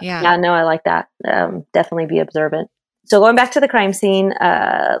 But I like that. Definitely be observant. So going back to the crime scene,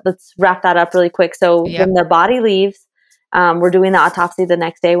 let's wrap that up really quick. So when the body leaves, we're doing the autopsy the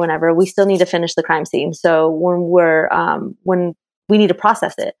next day. Whenever we still need to finish the crime scene. So when we need to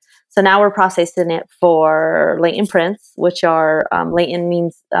process it. So now we're processing it for latent prints, which are latent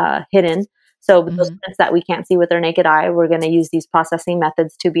means hidden. So those prints that we can't see with our naked eye, we're going to use these processing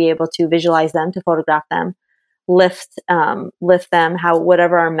methods to be able to visualize them, to photograph them, lift them,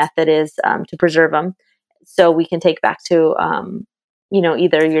 whatever our method is to preserve them. So we can take back to,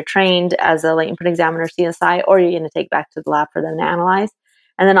 either you're trained as a latent print examiner, CSI, or you're going to take back to the lab for them to analyze.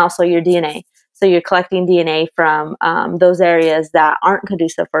 And then also your DNA. So you're collecting DNA from those areas that aren't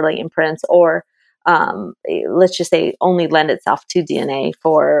conducive for latent prints, or let's just say only lend itself to DNA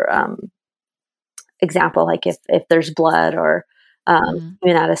for example, like if there's blood or coming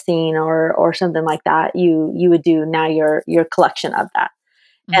at a scene or something like that, you would do now your collection of that.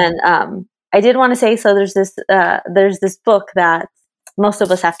 And I did want to say, so there's this book that most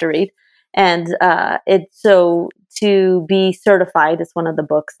of us have to read, and it's so to be certified. It's one of the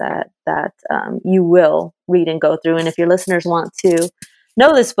books that you will read and go through. And if your listeners want to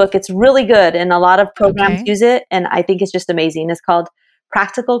know this book, it's really good, and a lot of programs use it, and I think it's just amazing. It's called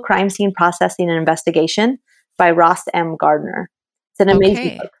Practical Crime Scene Processing and Investigation by Ross M. Gardner. It's an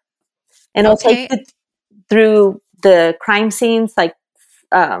amazing book, and it'll take you through the crime scenes, like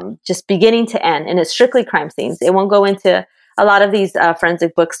just beginning to end, and it's strictly crime scenes. It won't go into a lot of these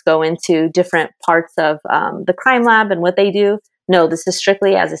forensic books go into different parts of the crime lab and what they do. No, this is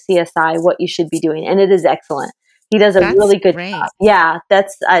strictly as a CSI what you should be doing, and it is excellent. He does a really good job. Yeah,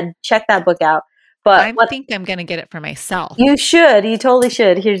 check that book out. But I think I'm going to get it for myself. You should. You totally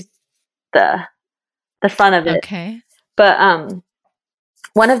should. Here's the front of it. Okay. But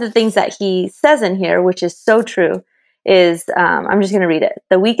one of the things that he says in here, which is so true, is I'm just going to read it.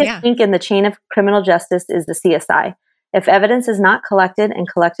 The weakest link in the chain of criminal justice is the CSI. If evidence is not collected and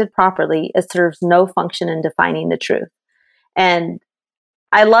collected properly, it serves no function in defining the truth. And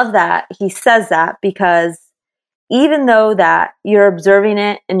I love that he says that, because even though that you're observing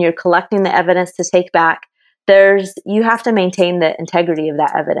it and you're collecting the evidence to take back, you have to maintain the integrity of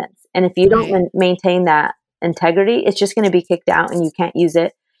that evidence. And if you don't maintain that integrity, it's just going to be kicked out and you can't use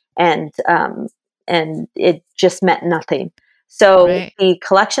it. And it just meant nothing. So the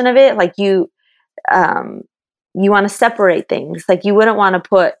collection of it, like you want to separate things. Like you wouldn't want to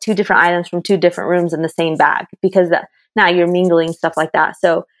put two different items from two different rooms in the same bag, because now you're mingling stuff like that.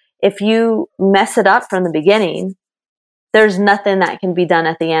 So if you mess it up from the beginning, there's nothing that can be done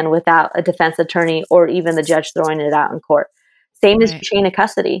at the end without a defense attorney or even the judge throwing it out in court. Same as chain of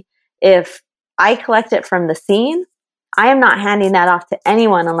custody. If I collect it from the scene, I am not handing that off to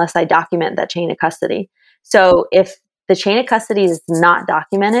anyone unless I document that chain of custody. So if the chain of custody is not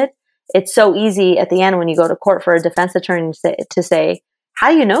documented, it's so easy at the end when you go to court for a defense attorney to say,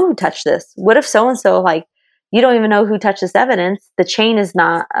 how do you know who touched this? What if so-and-so, like, you don't even know who touched this evidence? The chain is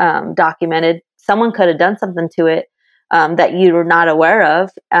not documented. Someone could have done something to it that you were not aware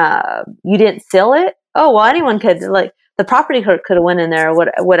of. You didn't seal it. Oh, well, anyone could, like the property clerk could have went in there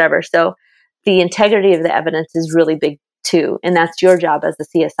or whatever. So the integrity of the evidence is really big too. And that's your job as the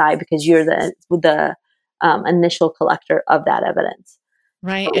CSI, because you're the initial collector of that evidence.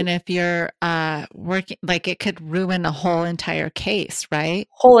 Right. And if you're working, like it could ruin a whole entire case, right?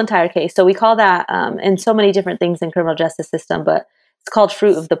 Whole entire case. So we call that, and so many different things in criminal justice system, but it's called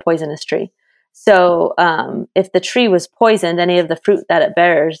fruit of the poisonous tree. So if the tree was poisoned, any of the fruit that it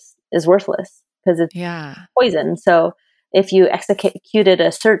bears is worthless because it's poison. So if you executed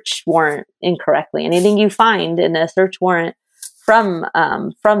a search warrant incorrectly, anything you find in a search warrant from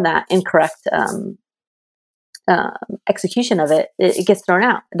that incorrect execution of it gets thrown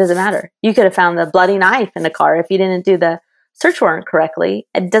out. It doesn't matter. You could have found the bloody knife in the car. If you didn't do the search warrant correctly,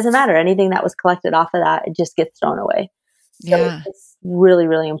 it doesn't matter. Anything that was collected off of that, it just gets thrown away. So it's really,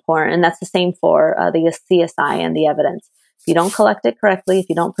 really important. And that's the same for the CSI and the evidence. If you don't collect it correctly, if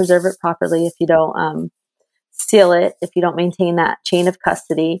you don't preserve it properly, if you don't seal it, if you don't maintain that chain of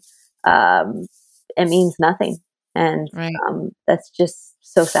custody, it means nothing. And that's just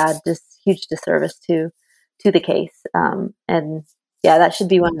so sad, just huge disservice to the case. And that should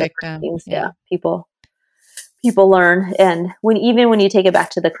be one of the first things people learn. And when you take it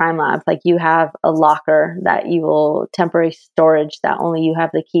back to the crime lab, like you have a locker that you will temporary storage that only you have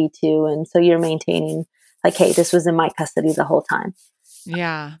the key to. And so you're maintaining like, hey, this was in my custody the whole time.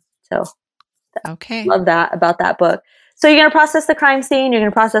 Yeah. So love that about that book. So you're going to process the crime scene. You're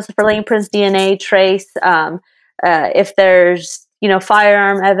going to process it for fingerprints, DNA, trace. If there's,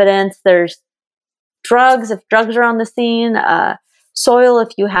 firearm evidence, there's drugs, if drugs are on the scene, soil, if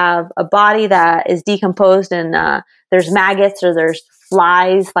you have a body that is decomposed and there's maggots or there's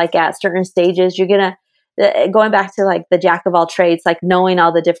flies, like at certain stages, you're going to, going back to like the jack of all trades, like knowing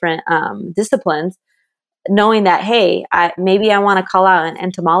all the different disciplines, knowing that, hey, maybe I want to call out an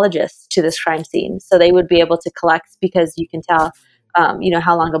entomologist to this crime scene. So they would be able to collect, because you can tell,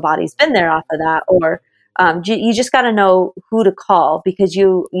 how long a body's been there off of that, or you just got to know who to call, because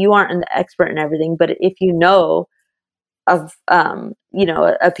you aren't an expert in everything. But if you know of,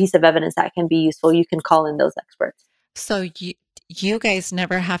 a piece of evidence that can be useful, you can call in those experts. So you guys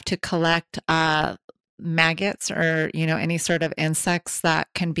never have to collect maggots or, any sort of insects that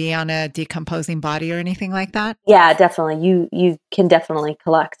can be on a decomposing body or anything like that? Yeah, definitely. You can definitely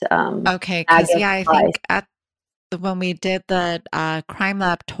collect. Okay. Cause I think when we did the crime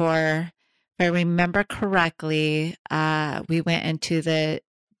lab tour I remember correctly, we went into the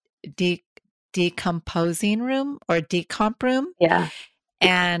decomposing room or decomp room. Yeah.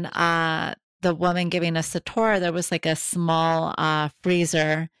 And the woman giving us the tour, there was like a small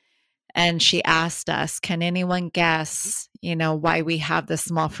freezer. And she asked us, can anyone guess, why we have this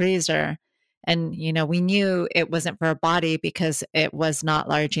small freezer? And, we knew it wasn't for a body because it was not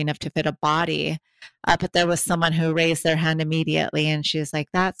large enough to fit a body. But there was someone who raised their hand immediately. And she was like,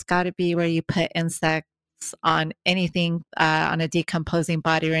 that's got to be where you put insects on anything, on a decomposing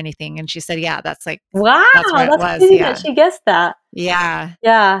body or anything. And she said, yeah, that's where it was. Crazy Yeah. that she guessed that. Yeah.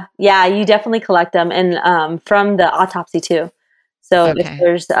 Yeah. Yeah. You definitely collect them. And from the autopsy too. So if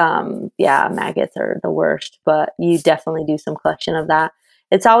there's, maggots are the worst, but you definitely do some collection of that.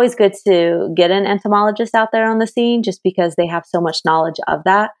 It's always good to get an entomologist out there on the scene just because they have so much knowledge of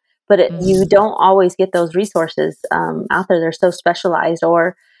that. But you don't always get those resources out there. They're so specialized.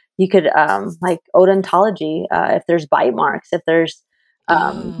 Or you could, like odontology, if there's bite marks, if there's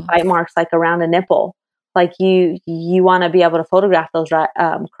bite marks like around a nipple, like you want to be able to photograph those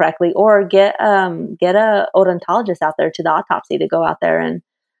correctly, or get a odontologist out there to the autopsy to go out there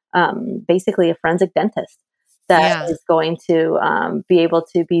and basically a forensic dentist that is going to be able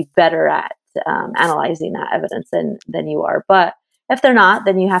to be better at analyzing that evidence than you are. But if they're not,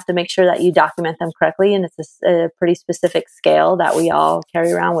 then you have to make sure that you document them correctly, and it's a pretty specific scale that we all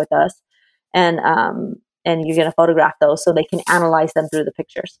carry around with us, and you're going to photograph those so they can analyze them through the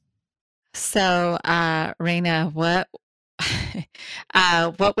pictures. So, Reyna, what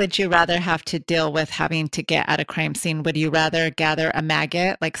would you rather have to deal with having to get at a crime scene? Would you rather gather a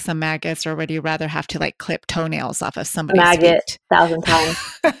maggot, like some maggots, or would you rather have to like clip toenails off of somebody's maggot feet? 1,000 times.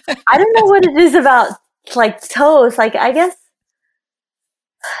 I don't know what it is about like toes. Like, I guess,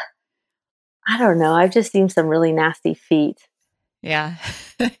 I don't know. I've just seen some really nasty feet. Yeah.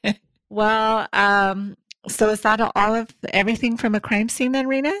 Well, so is that all of everything from a crime scene then,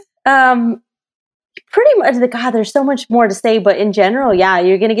 Reyna? Pretty much. God, there's so much more to say, but in general, yeah,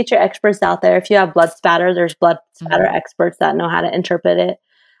 you're going to get your experts out there. If you have blood spatter, there's blood spatter experts that know how to interpret it.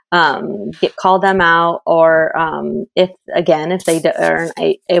 Call them out, or if they aren't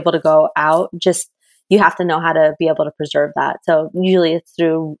able to go out, just you have to know how to be able to preserve that. So usually it's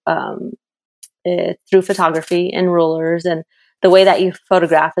through photography and rulers, and the way that you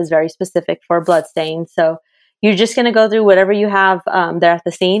photograph is very specific for blood stains. So you're just going to go through whatever you have there at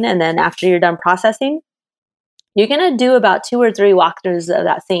the scene. And then after you're done processing, you're going to do about 2 or 3 walkthroughs of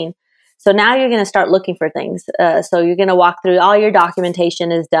that scene. So now you're going to start looking for things. So you're going to walk through, all your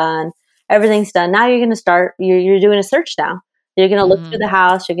documentation is done. Everything's done. Now you're going to start, you're doing a search now. You're going to look through the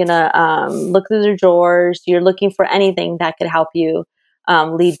house. You're going to look through the drawers. You're looking for anything that could help you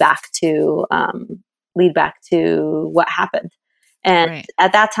lead back to what happened. And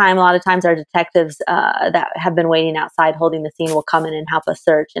at that time, a lot of times our detectives that have been waiting outside holding the scene will come in and help us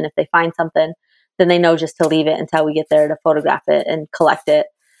search. And if they find something, then they know just to leave it until we get there to photograph it and collect it.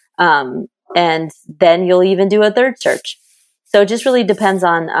 And then you'll even do a third search. So it just really depends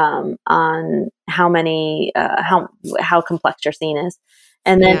on how many, how complex your scene is.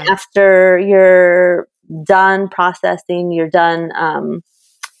 And then after you're done processing, you're done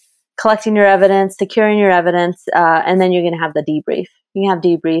collecting your evidence, securing your evidence, and then you're going to have the debrief. You can have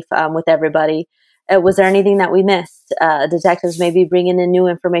debrief with everybody. Was there anything that we missed? Detectives may be bringing in new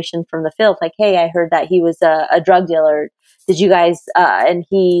information from the field, like, hey, I heard that he was a drug dealer. Did you guys, and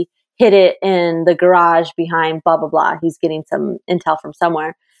he hid it in the garage behind blah, blah, blah. He's getting some intel from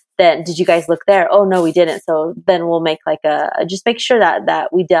somewhere. Then did you guys look there? Oh, no, we didn't. So then we'll make just make sure that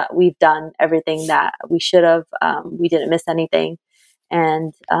we've done everything that we should have. We didn't miss anything.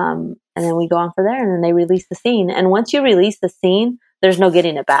 And then we go on from there, and then they release the scene. And once you release the scene, there's no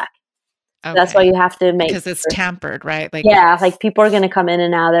getting it back. Okay. That's why you have to make, because it's tampered, right? Like people are going to come in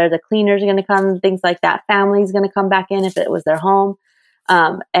and out of there. The cleaners are going to come, things like that. Family's going to come back in if it was their home.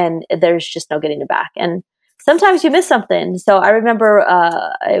 And there's just no getting it back. And sometimes you miss something. So I remember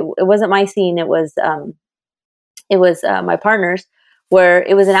it wasn't my scene. It was my partner's, where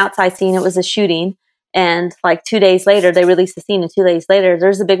it was an outside scene. It was a shooting. And like 2 days later, they released the scene. And 2 days later,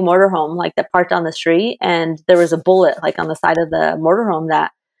 there's a big motorhome like that parked on the street. And there was a bullet like on the side of the motorhome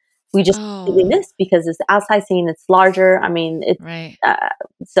that we just completely missed because it's the outside scene. It's larger. I mean, it's right.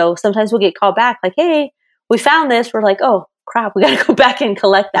 So sometimes we'll get called back like, hey, we found this. We're like, oh, crap, we got to go back and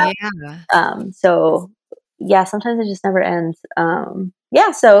collect that. Yeah. So yeah, sometimes it just never ends.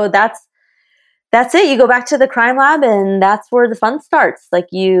 So that's it. You go back to the crime lab, and that's where the fun starts. Like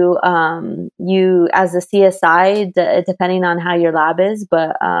you as a CSI, depending on how your lab is,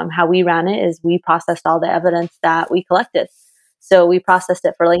 but how we ran it is we processed all the evidence that we collected. So we processed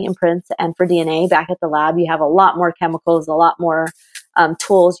it for latent prints and for DNA. Back at the lab, you have a lot more chemicals, a lot more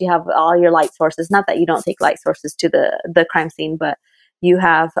tools. You have all your light sources. Not that you don't take light sources to the crime scene, but you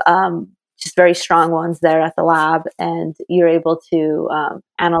have just very strong ones there at the lab, and you're able to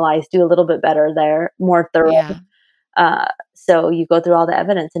analyze, do a little bit better there, more thorough. Yeah. So you go through all the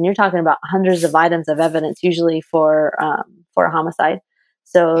evidence, and you're talking about hundreds of items of evidence, usually for a homicide.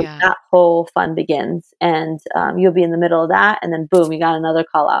 So that whole fun begins, and you'll be in the middle of that, and then boom, you got another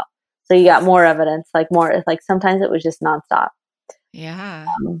call out. So you got more evidence, like sometimes it was just nonstop. Yeah.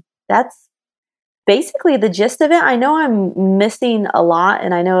 That's basically the gist of it. I know I'm missing a lot,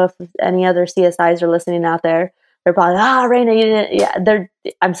 and I know if any other CSIs are listening out there, they're probably, Reyna, you didn't. Yeah,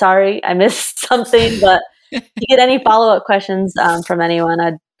 I'm sorry, I missed something. But if you get any follow up questions from anyone,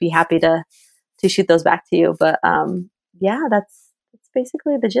 I'd be happy to shoot those back to you. But that's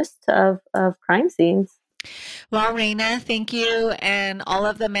basically the gist of crime scenes. Well, Reyna, thank you. And all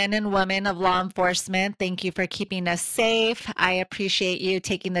of the men and women of law enforcement, thank you for keeping us safe. I appreciate you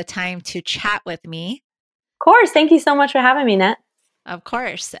taking the time to chat with me. Of course. Thank you so much for having me, Net. Of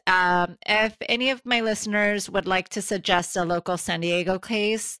course. If any of my listeners would like to suggest a local San Diego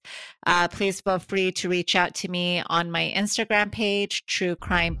case, please feel free to reach out to me on my Instagram page, Tru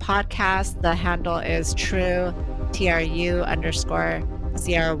Crym Podcast. The handle is Tru, TRU_CRYM_POD.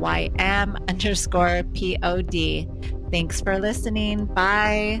 Thanks for listening.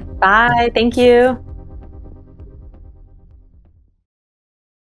 Bye. Bye. Thank you.